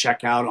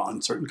check out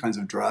on certain kinds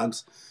of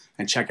drugs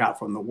and check out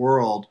from the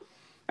world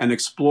and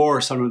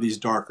explore some of these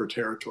darker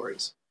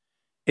territories.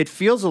 It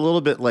feels a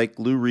little bit like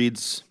Lou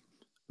Reed's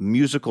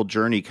musical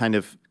journey kind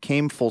of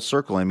came full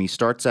circle. I mean, he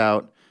starts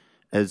out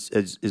as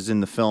is in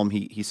the film.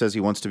 He says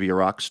he wants to be a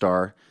rock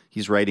star.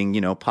 He's writing,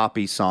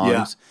 poppy songs.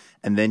 Yeah.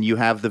 And then you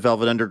have the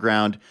Velvet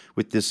Underground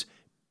with this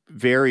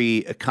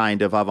very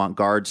kind of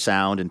avant-garde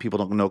sound, and people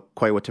don't know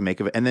quite what to make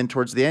of it. And then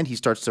towards the end, he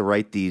starts to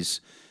write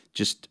these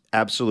just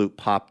absolute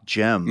pop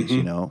gems,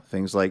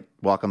 things like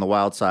Walk on the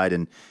Wild Side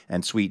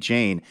and Sweet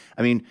Jane.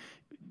 I mean,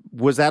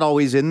 was that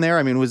always in there?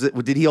 I mean,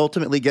 did he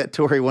ultimately get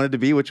to where he wanted to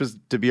be, which was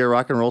to be a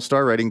rock and roll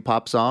star writing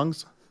pop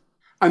songs?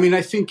 I mean,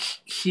 I think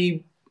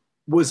he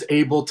was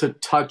able to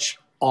touch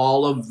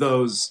all of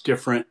those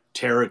different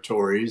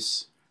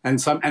territories,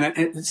 and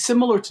it's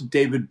similar to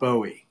David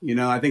Bowie.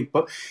 I think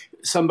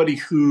somebody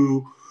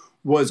who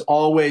was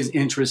always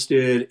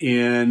interested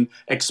in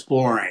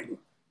exploring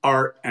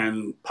art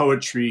and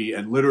poetry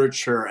and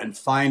literature and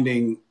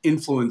finding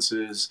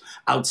influences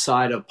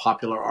outside of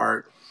popular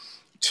art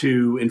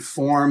to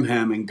inform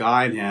him and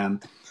guide him,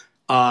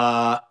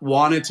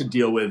 wanted to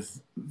deal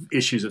with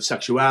issues of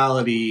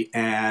sexuality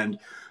and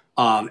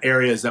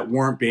areas that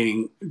weren't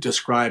being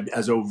described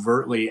as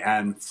overtly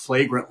and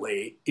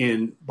flagrantly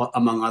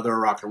among other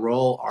rock and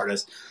roll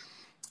artists.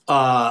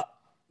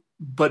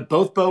 But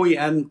both Bowie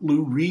and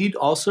Lou Reed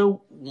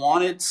also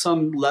wanted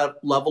some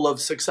level of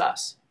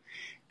success.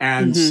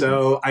 And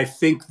so I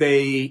think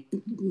they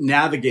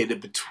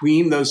navigated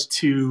between those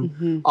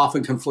two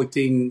often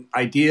conflicting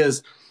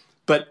ideas.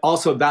 But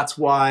also that's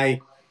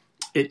why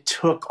it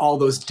took all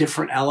those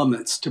different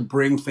elements to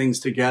bring things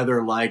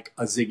together, like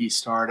a Ziggy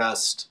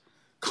Stardust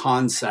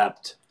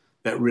concept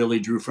that really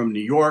drew from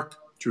New York,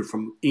 drew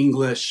from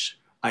English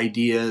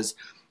ideas.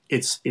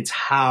 It's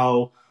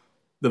how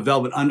the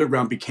Velvet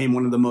Underground became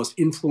one of the most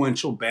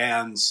influential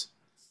bands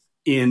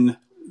in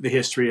the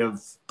history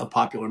of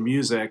popular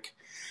music.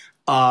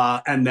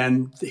 And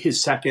then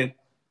his second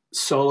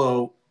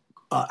solo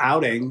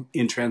outing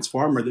in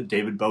Transformer that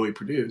David Bowie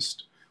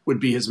produced would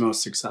be his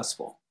most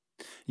successful.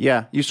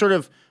 Yeah, you sort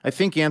of, I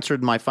think,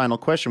 answered my final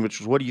question, which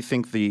was, what do you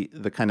think the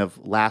kind of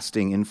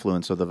lasting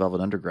influence of the Velvet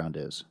Underground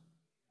is?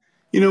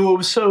 What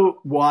was so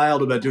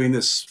wild about doing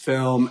this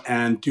film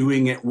and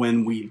doing it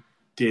when we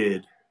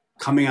did,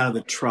 coming out of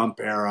the Trump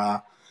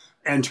era,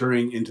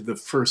 entering into the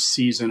first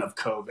season of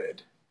COVID,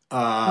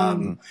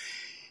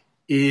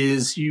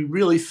 is you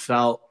really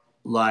felt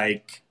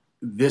like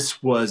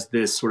this was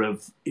this sort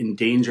of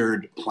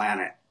endangered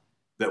planet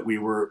that we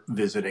were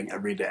visiting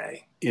every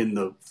day in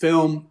the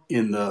film,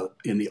 in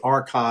the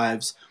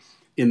archives,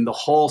 in the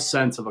whole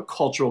sense of a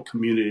cultural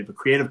community, of a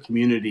creative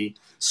community,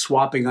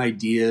 swapping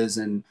ideas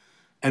and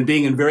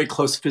being in very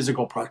close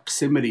physical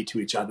proximity to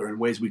each other in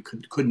ways we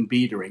couldn't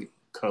be during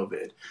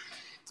COVID,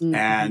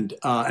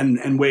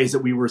 and ways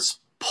that we were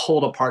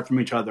pulled apart from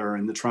each other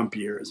in the Trump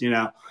years,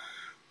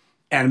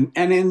 and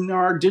in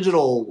our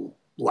digital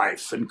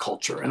life and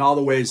culture and all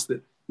the ways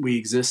that we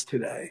exist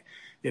today.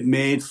 It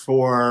made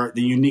for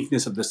the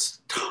uniqueness of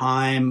this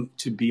time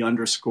to be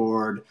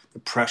underscored, the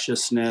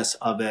preciousness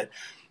of it.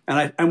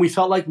 And we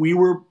felt like we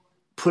were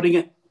putting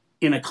it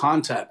in a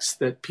context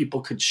that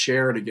people could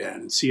share it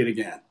again and see it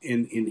again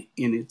in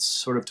its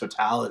sort of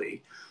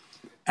totality.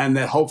 And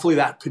that hopefully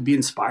that could be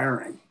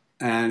inspiring.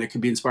 And it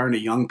could be inspiring to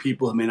young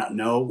people who may not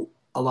know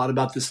a lot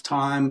about this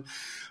time.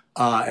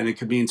 And it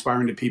could be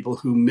inspiring to people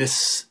who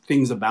miss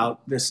things about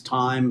this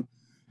time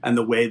and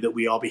the way that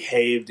we all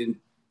behaved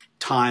in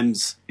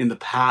times in the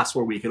past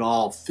where we could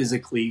all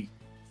physically,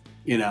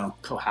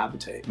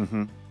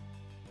 cohabitate.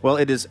 Well,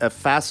 it is a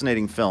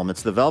fascinating film.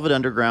 It's The Velvet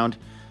Underground.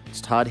 It's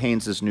Todd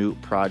Haynes' new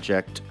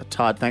project.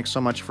 Todd, thanks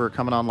so much for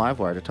coming on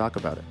Livewire to talk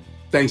about it.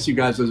 Thanks, you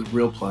guys. It was a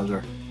real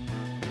pleasure.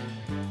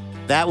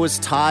 That was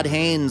Todd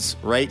Haynes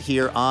right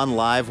here on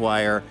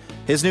Livewire.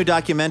 His new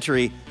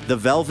documentary, The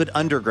Velvet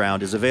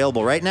Underground, is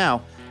available right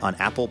now on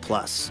Apple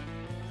Plus.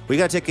 We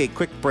got to take a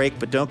quick break,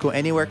 but don't go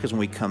anywhere, because when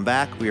we come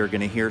back, we are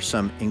going to hear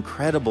some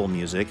incredible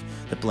music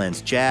that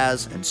blends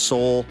jazz and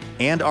soul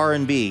and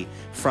R&B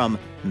from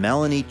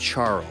Melanie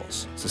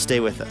Charles. So stay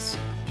with us.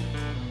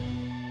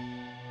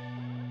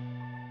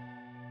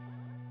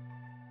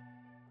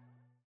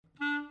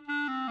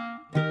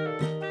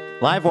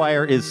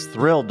 Livewire is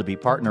thrilled to be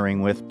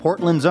partnering with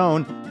Portland's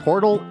own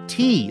Portal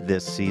Tea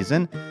this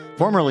season,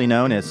 formerly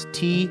known as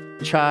Tea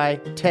Chai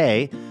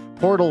Tay.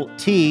 Portal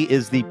Tea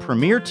is the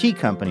premier tea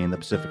company in the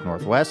Pacific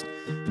Northwest,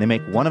 and they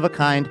make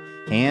one-of-a-kind,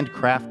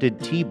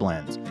 handcrafted tea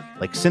blends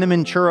like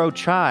cinnamon churro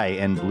chai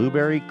and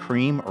blueberry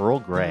cream Earl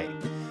Grey.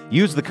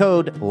 Use the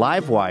code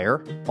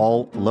LIVEWIRE,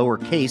 all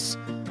lowercase,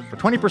 for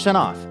 20%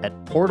 off at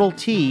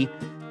portaltea.co.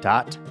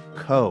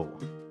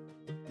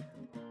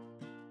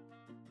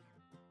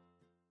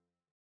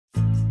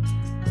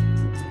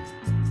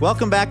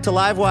 Welcome back to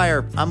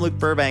Livewire. I'm Luke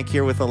Burbank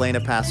here with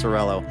Elena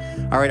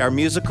Passarello. All right, our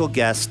musical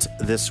guest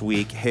this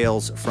week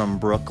hails from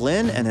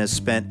Brooklyn and has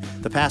spent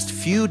the past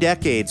few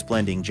decades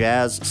blending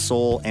jazz,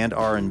 soul, and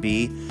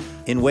R&B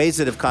in ways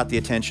that have caught the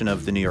attention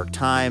of the New York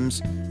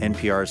Times,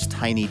 NPR's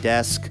Tiny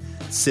Desk,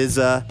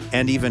 SZA,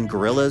 and even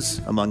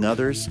Gorillaz, among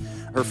others.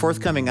 Her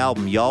forthcoming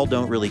album, Y'all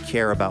Don't Really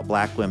Care About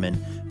Black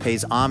Women,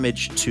 pays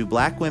homage to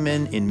black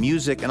women in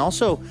music and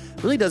also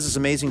really does this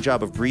amazing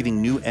job of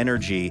breathing new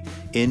energy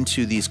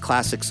into these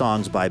classic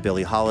songs by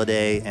Billie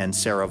Holiday and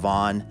Sarah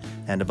Vaughan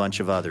and a bunch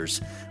of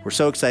others. We're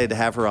so excited to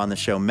have her on the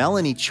show.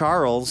 Melanie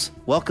Charles,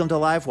 welcome to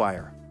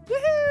Livewire.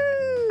 Woohoo!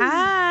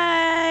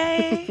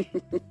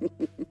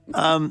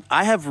 Hi.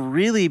 I have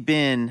really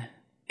been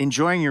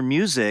enjoying your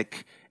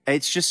music.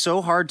 It's just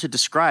so hard to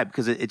describe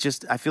because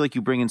I feel like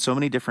you bring in so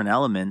many different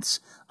elements.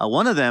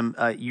 One of them,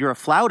 you're a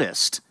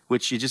flautist,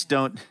 which you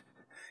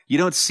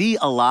don't see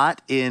a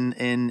lot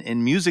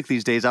in music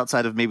these days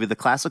outside of maybe the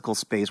classical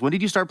space. When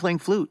did you start playing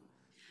flute?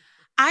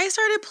 I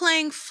started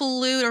playing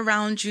flute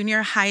around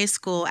junior high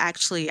school,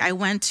 actually. I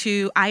went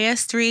to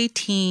IS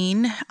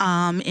 318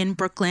 in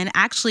Brooklyn.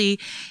 Actually,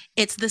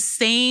 it's the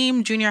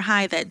same junior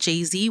high that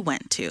Jay-Z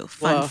went to.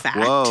 Fun fact.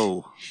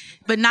 Whoa.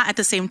 But not at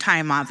the same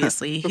time,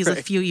 obviously. He's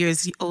a few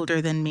years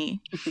older than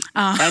me.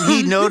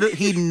 And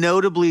he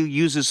notably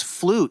uses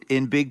flute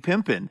in Big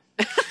Pimpin'.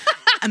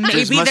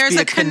 Maybe there's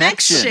a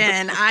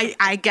connection.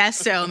 I guess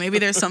so. Maybe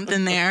there's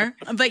something there.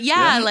 But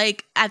yeah,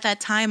 like at that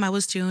time I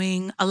was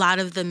doing a lot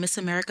of the Miss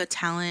America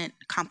talent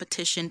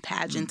competition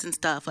pageants and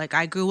stuff. Like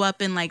I grew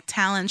up in like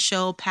talent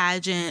show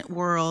pageant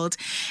world.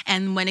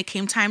 And when it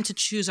came time to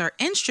choose our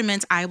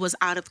instruments, I was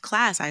out of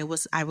class. I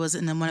was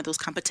in one of those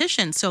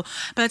competitions. So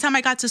by the time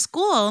I got to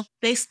school,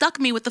 they stuck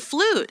me with the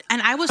flute.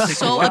 And I was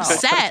so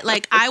upset.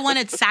 Like I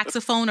wanted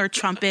saxophone or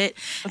trumpet.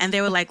 And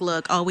they were like,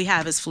 look, all we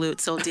have is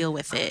flute. So deal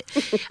with it.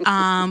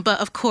 But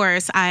of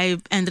course, I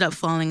ended up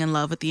falling in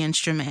love with the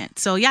instrument.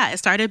 So yeah, it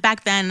started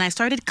back then. And I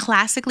started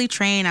classically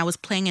trained. I was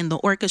playing in the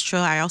orchestra.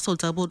 I also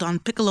doubled on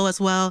piccolo as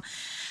well.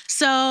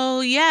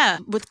 So yeah,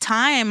 with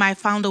time, I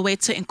found a way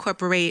to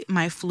incorporate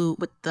my flute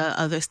with the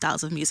other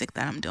styles of music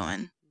that I'm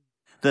doing.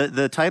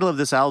 The title of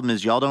this album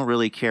is Y'all Don't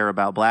Really Care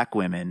About Black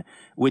Women,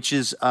 which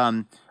is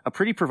a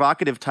pretty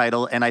provocative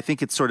title, and I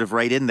think it's sort of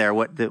right in there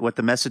what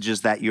the message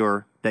is that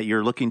you're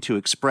looking to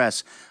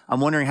express. I'm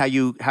wondering how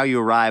you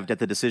arrived at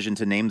the decision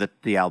to name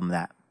the album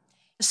that.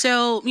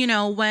 So,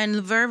 when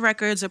Verve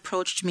Records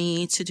approached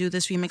me to do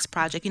this remix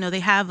project,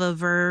 they have a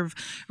Verve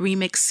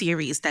remix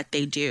series that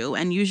they do.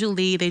 And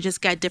usually they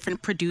just get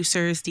different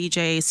producers,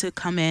 DJs to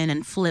come in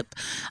and flip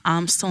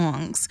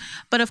songs.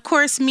 But of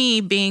course, me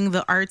being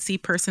the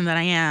artsy person that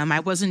I am,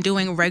 I wasn't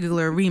doing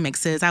regular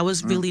remixes. I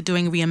was really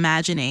doing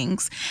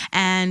reimaginings.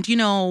 And,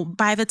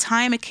 by the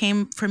time it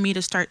came for me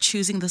to start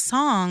choosing the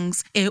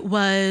songs, it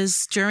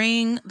was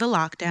during the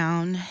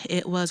lockdown.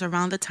 It was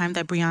around the time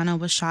that Breonna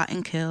was shot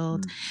and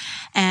killed.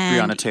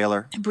 And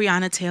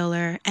Breonna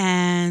Taylor.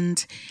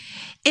 And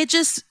it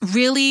just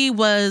really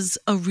was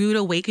a rude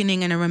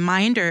awakening and a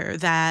reminder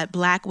that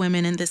Black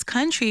women in this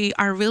country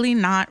are really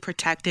not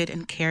protected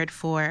and cared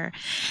for.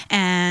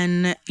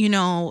 And,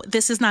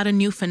 this is not a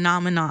new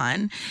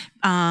phenomenon.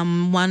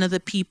 One of the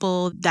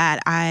people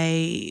that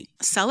I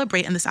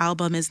celebrate in this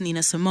album is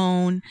Nina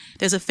Simone.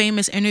 There's a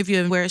famous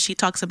interview where she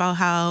talks about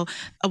how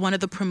one of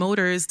the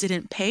promoters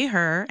didn't pay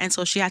her, and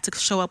so she had to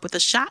show up with a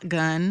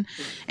shotgun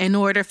in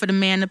order for the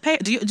man to pay.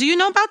 Do you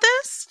know about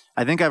this?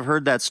 I think I've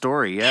heard that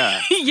story,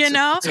 yeah.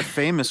 It's a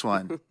famous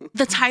one.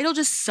 The title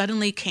just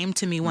suddenly came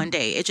to me one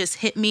day. It just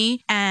hit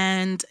me.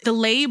 And the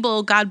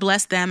label, God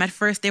bless them, at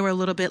first they were a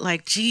little bit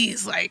like,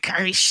 geez, like,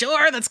 are you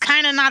sure? That's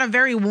kind of not a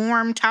very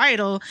warm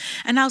title.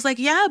 And I was like,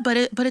 yeah, but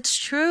it's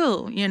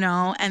true,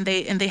 and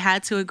they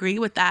had to agree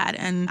with that.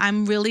 And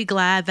I'm really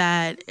glad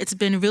that it's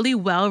been really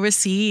well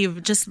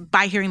received. Just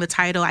by hearing the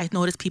title, I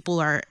noticed people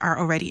are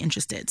already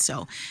interested.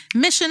 So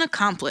mission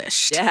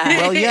accomplished.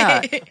 Yeah. Well,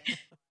 yeah.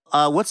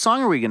 What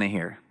song are we going to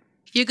hear?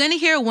 You're going to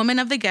hear Woman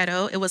of the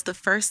Ghetto. It was the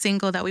first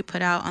single that we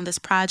put out on this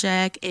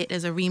project. It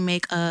is a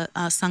remake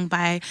sung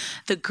by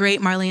the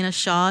great Marlena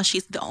Shaw.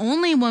 She's the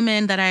only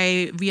woman that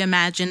I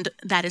reimagined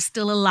that is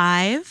still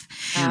alive.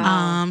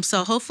 Wow.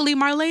 So hopefully,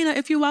 Marlena,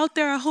 if you're out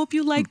there, I hope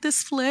you like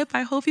this flip.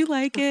 I hope you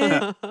like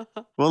it.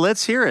 Well,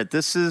 let's hear it.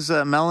 This is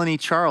Melanie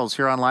Charles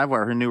here on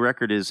Livewire. Her new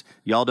record is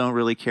Y'all Don't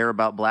Really Care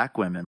About Black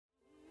Women.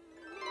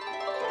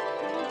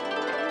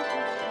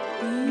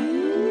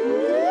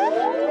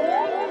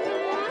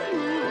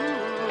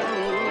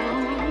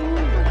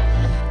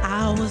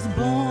 I was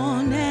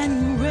born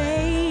and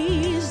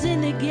raised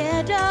in the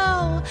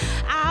ghetto.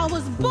 I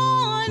was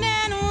born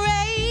and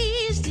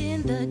raised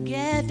in the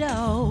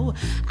ghetto.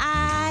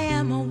 I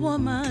am a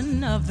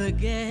woman of the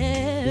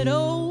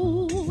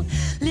ghetto.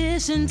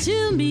 Listen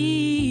to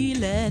me,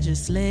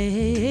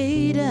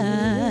 legislator.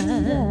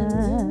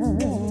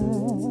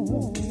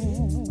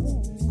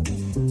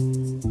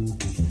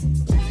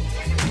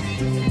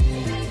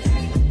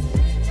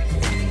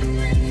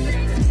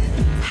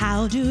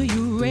 How do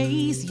you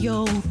raise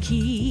your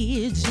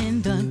kids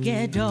in the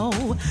ghetto?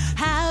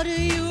 How do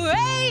you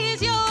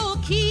raise your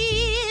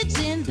kids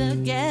in the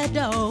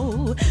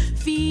ghetto?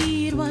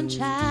 Feed one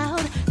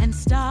child and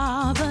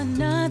starve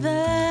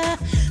another.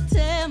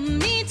 Tell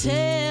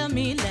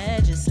me,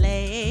 legislator.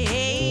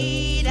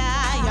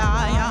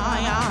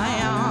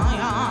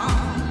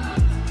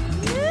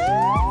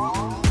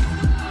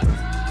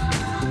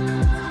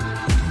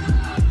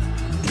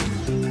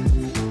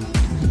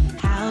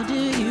 How do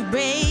you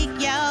break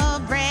your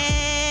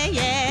bread,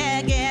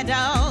 yeah,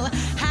 ghetto?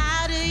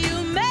 How do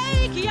you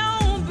make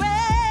your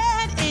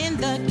bread in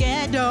the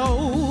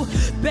ghetto?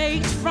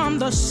 Baked from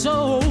the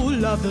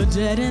soul of the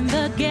dead in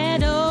the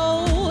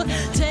ghetto.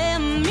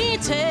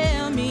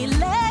 Tell me,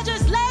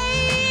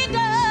 legislator.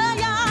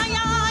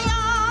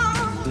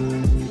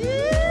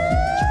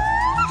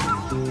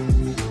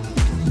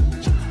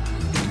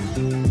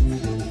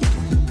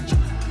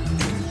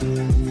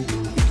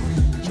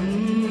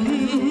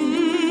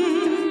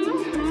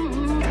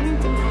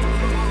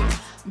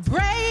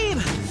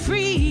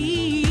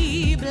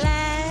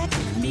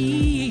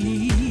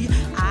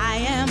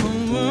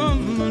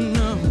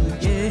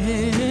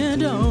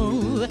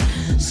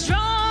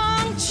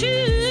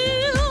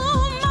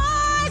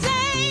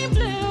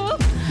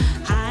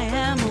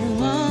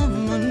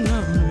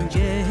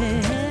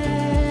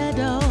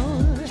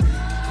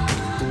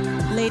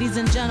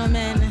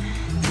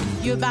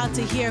 You're about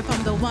to hear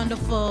from the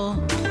wonderful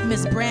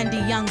Miss Brandy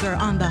Younger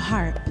on the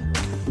harp.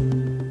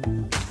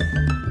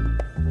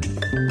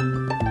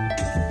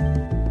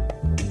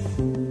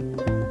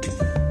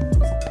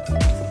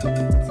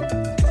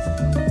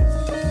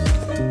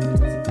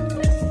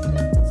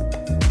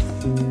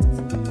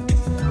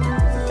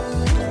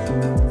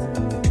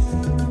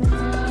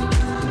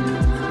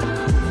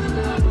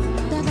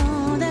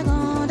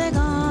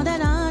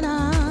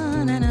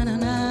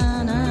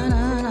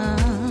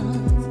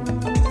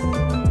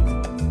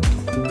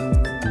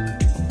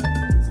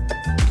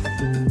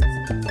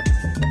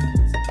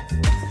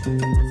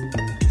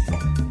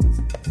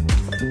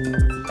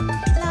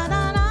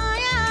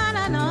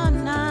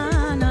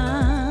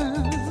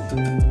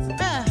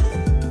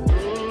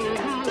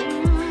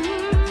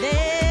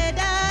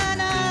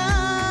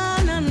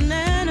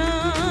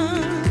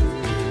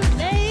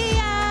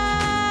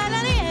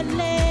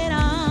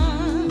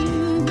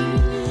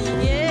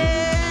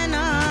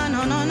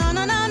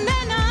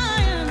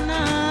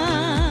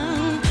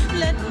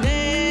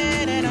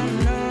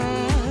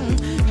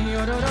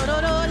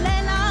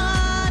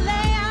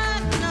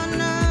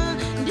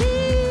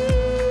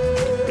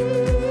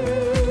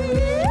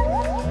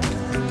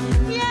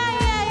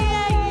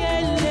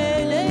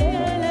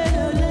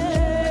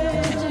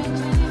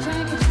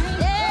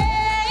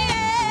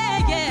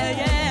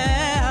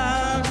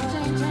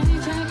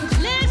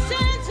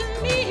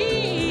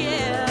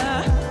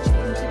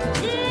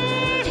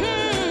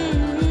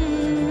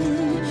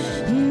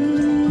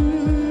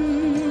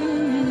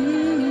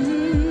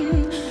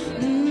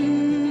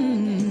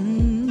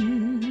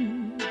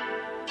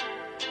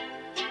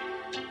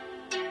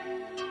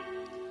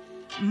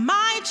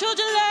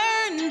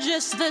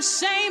 The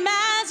same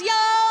as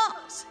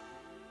yours.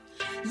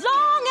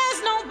 Long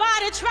as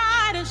nobody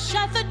try to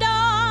shut the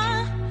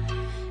door,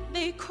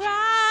 they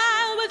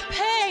cry with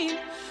pain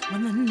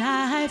when the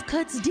knife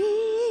cuts deep.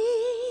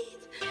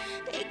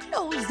 They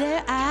close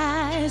their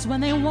eyes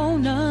when they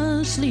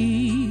wanna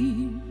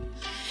sleep.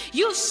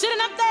 You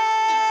sitting up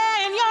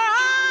there in your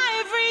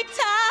ivory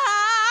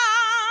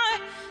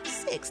tower,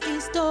 60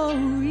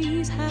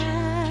 stories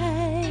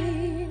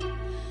high.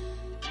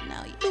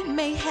 Now you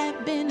may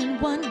have been in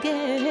one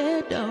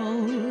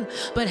ghetto,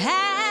 but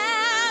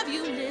have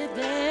you lived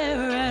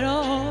there at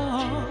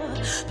all?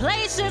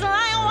 Places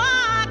like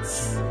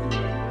Watts,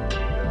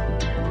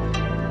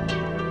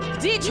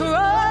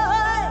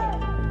 Detroit,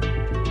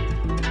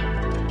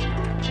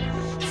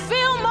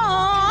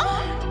 Fillmore,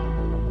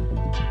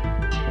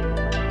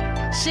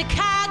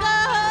 Chicago,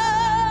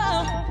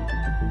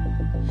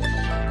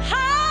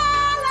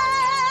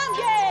 Harlem,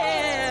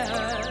 yeah.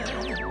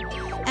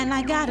 And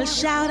I gotta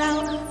shout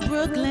out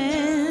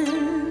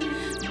Brooklyn,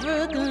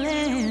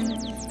 Brooklyn,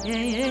 yeah,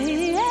 yeah,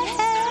 yeah.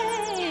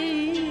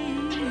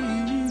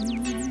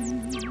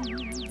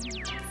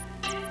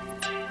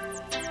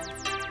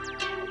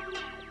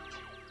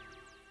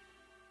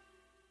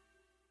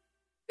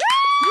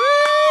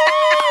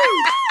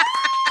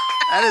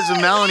 That is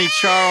Melanie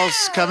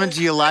Charles coming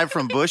to you live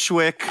from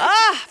Bushwick.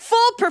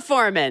 Full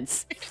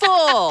performance.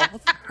 Full.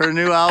 Her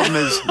new album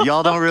is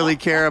Y'all Don't Really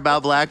Care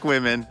About Black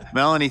Women.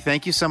 Melanie,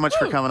 thank you so much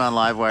for coming on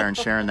Livewire and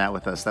sharing that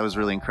with us. That was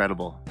really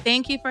incredible.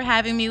 Thank you for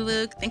having me,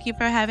 Luke. Thank you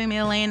for having me,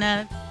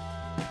 Elena.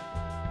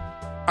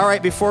 All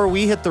right, before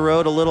we hit the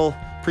road, a little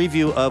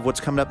preview of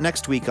what's coming up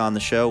next week on the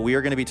show. We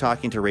are going to be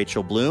talking to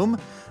Rachel Bloom.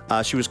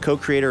 She was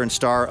co-creator and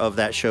star of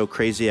that show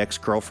Crazy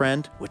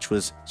Ex-Girlfriend, which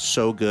was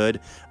so good.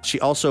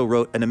 She also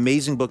wrote an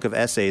amazing book of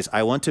essays,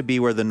 I Want to Be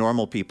Where the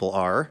Normal People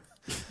Are.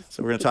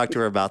 So we're going to talk to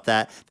her about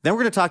that. Then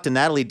we're going to talk to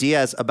Natalie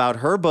Diaz about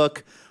her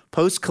book,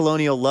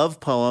 Post-Colonial Love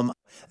Poem.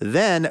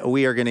 Then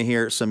we are going to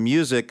hear some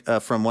music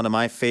from one of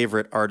my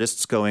favorite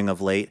artists going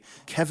of late,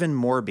 Kevin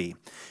Morby.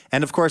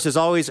 And of course, as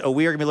always,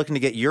 we are going to be looking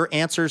to get your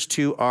answers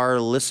to our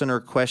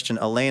listener question.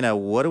 Elena,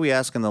 what are we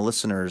asking the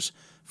listeners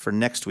for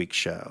next week's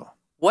show?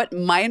 What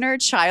minor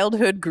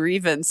childhood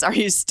grievance are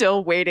you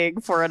still waiting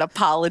for an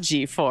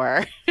apology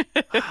for?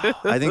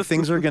 I think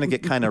things are going to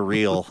get kind of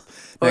real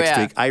next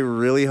week. I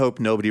really hope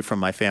nobody from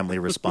my family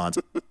responds.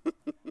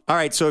 All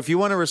right, so if you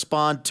want to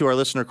respond to our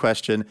listener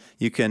question,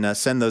 you can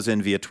send those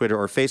in via Twitter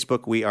or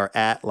Facebook. We are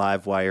at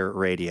Livewire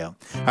Radio.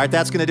 All right,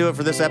 that's going to do it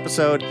for this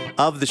episode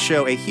of the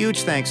show. A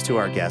huge thanks to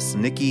our guests,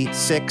 Nikki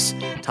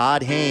Sixx,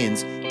 Todd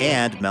Haynes,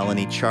 and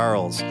Melanie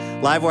Charles.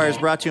 Livewire is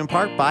brought to you in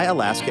part by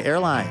Alaska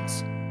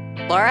Airlines.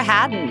 Laura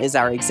Haddon is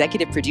our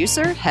executive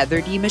producer.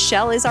 Heather D.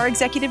 Michelle is our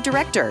executive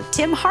director.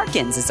 Tim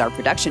Harkins is our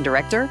production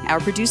director. Our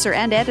producer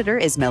and editor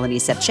is Melanie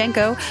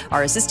Sepchenko.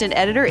 Our assistant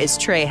editor is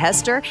Trey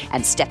Hester.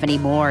 And Stephanie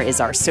Moore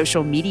is our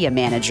social media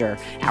manager.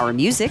 Our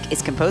music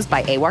is composed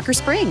by A. Walker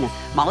Spring.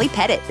 Molly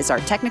Pettit is our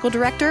technical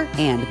director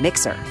and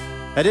mixer.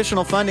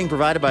 Additional funding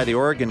provided by the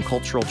Oregon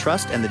Cultural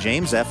Trust and the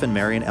James F. and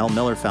Marion L.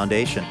 Miller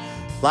Foundation.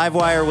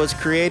 Livewire was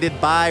created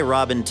by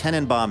Robin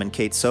Tenenbaum and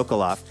Kate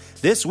Sokoloff.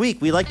 This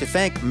week, we'd like to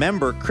thank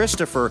member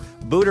Christopher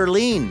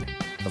Booterleen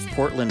of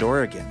Portland,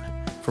 Oregon.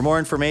 For more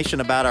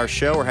information about our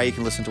show or how you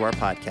can listen to our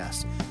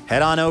podcast,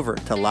 head on over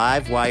to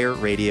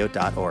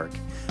livewireradio.org.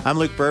 I'm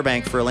Luke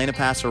Burbank for Elena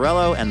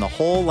Passarello and the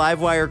whole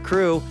Livewire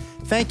crew.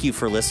 Thank you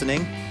for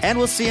listening, and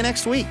we'll see you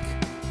next week.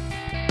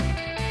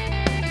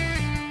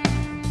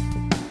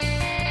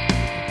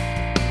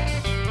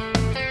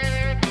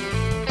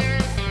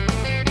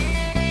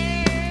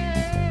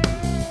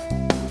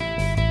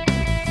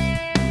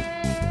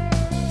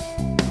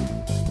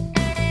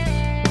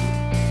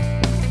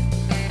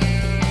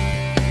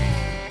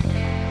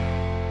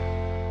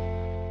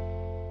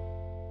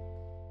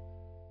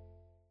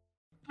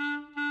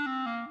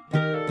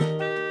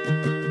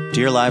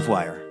 Dear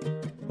Livewire,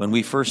 when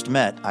we first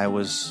met, I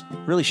was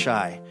really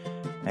shy.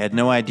 I had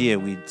no idea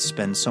we'd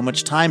spend so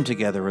much time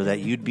together, or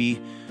that you'd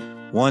be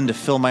one to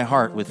fill my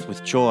heart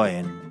with joy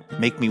and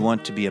make me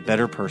want to be a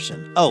better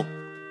person. Oh,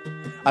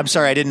 I'm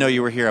sorry, I didn't know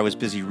you were here. I was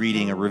busy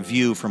reading a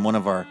review from one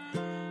of our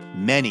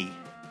many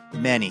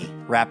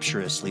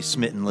rapturously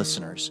smitten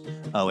listeners.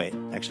 Oh, wait,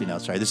 actually, no,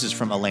 sorry. This is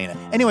from Elena.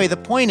 Anyway, the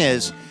point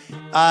is,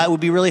 it would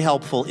be really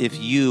helpful if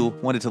you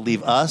wanted to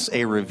leave us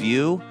a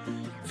review.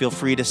 Feel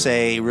free to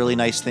say really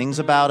nice things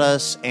about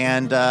us,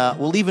 and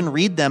we'll even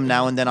read them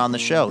now and then on the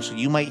show. So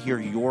you might hear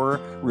your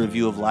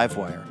review of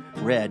Livewire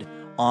read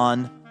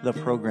on the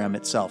program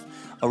itself.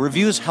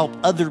 Reviews help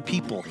other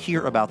people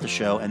hear about the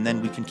show, and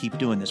then we can keep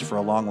doing this for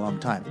a long, long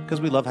time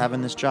because we love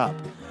having this job.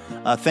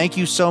 Thank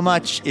you so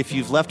much if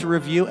you've left a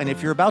review, and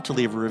if you're about to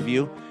leave a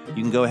review,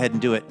 you can go ahead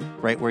and do it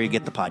right where you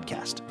get the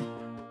podcast.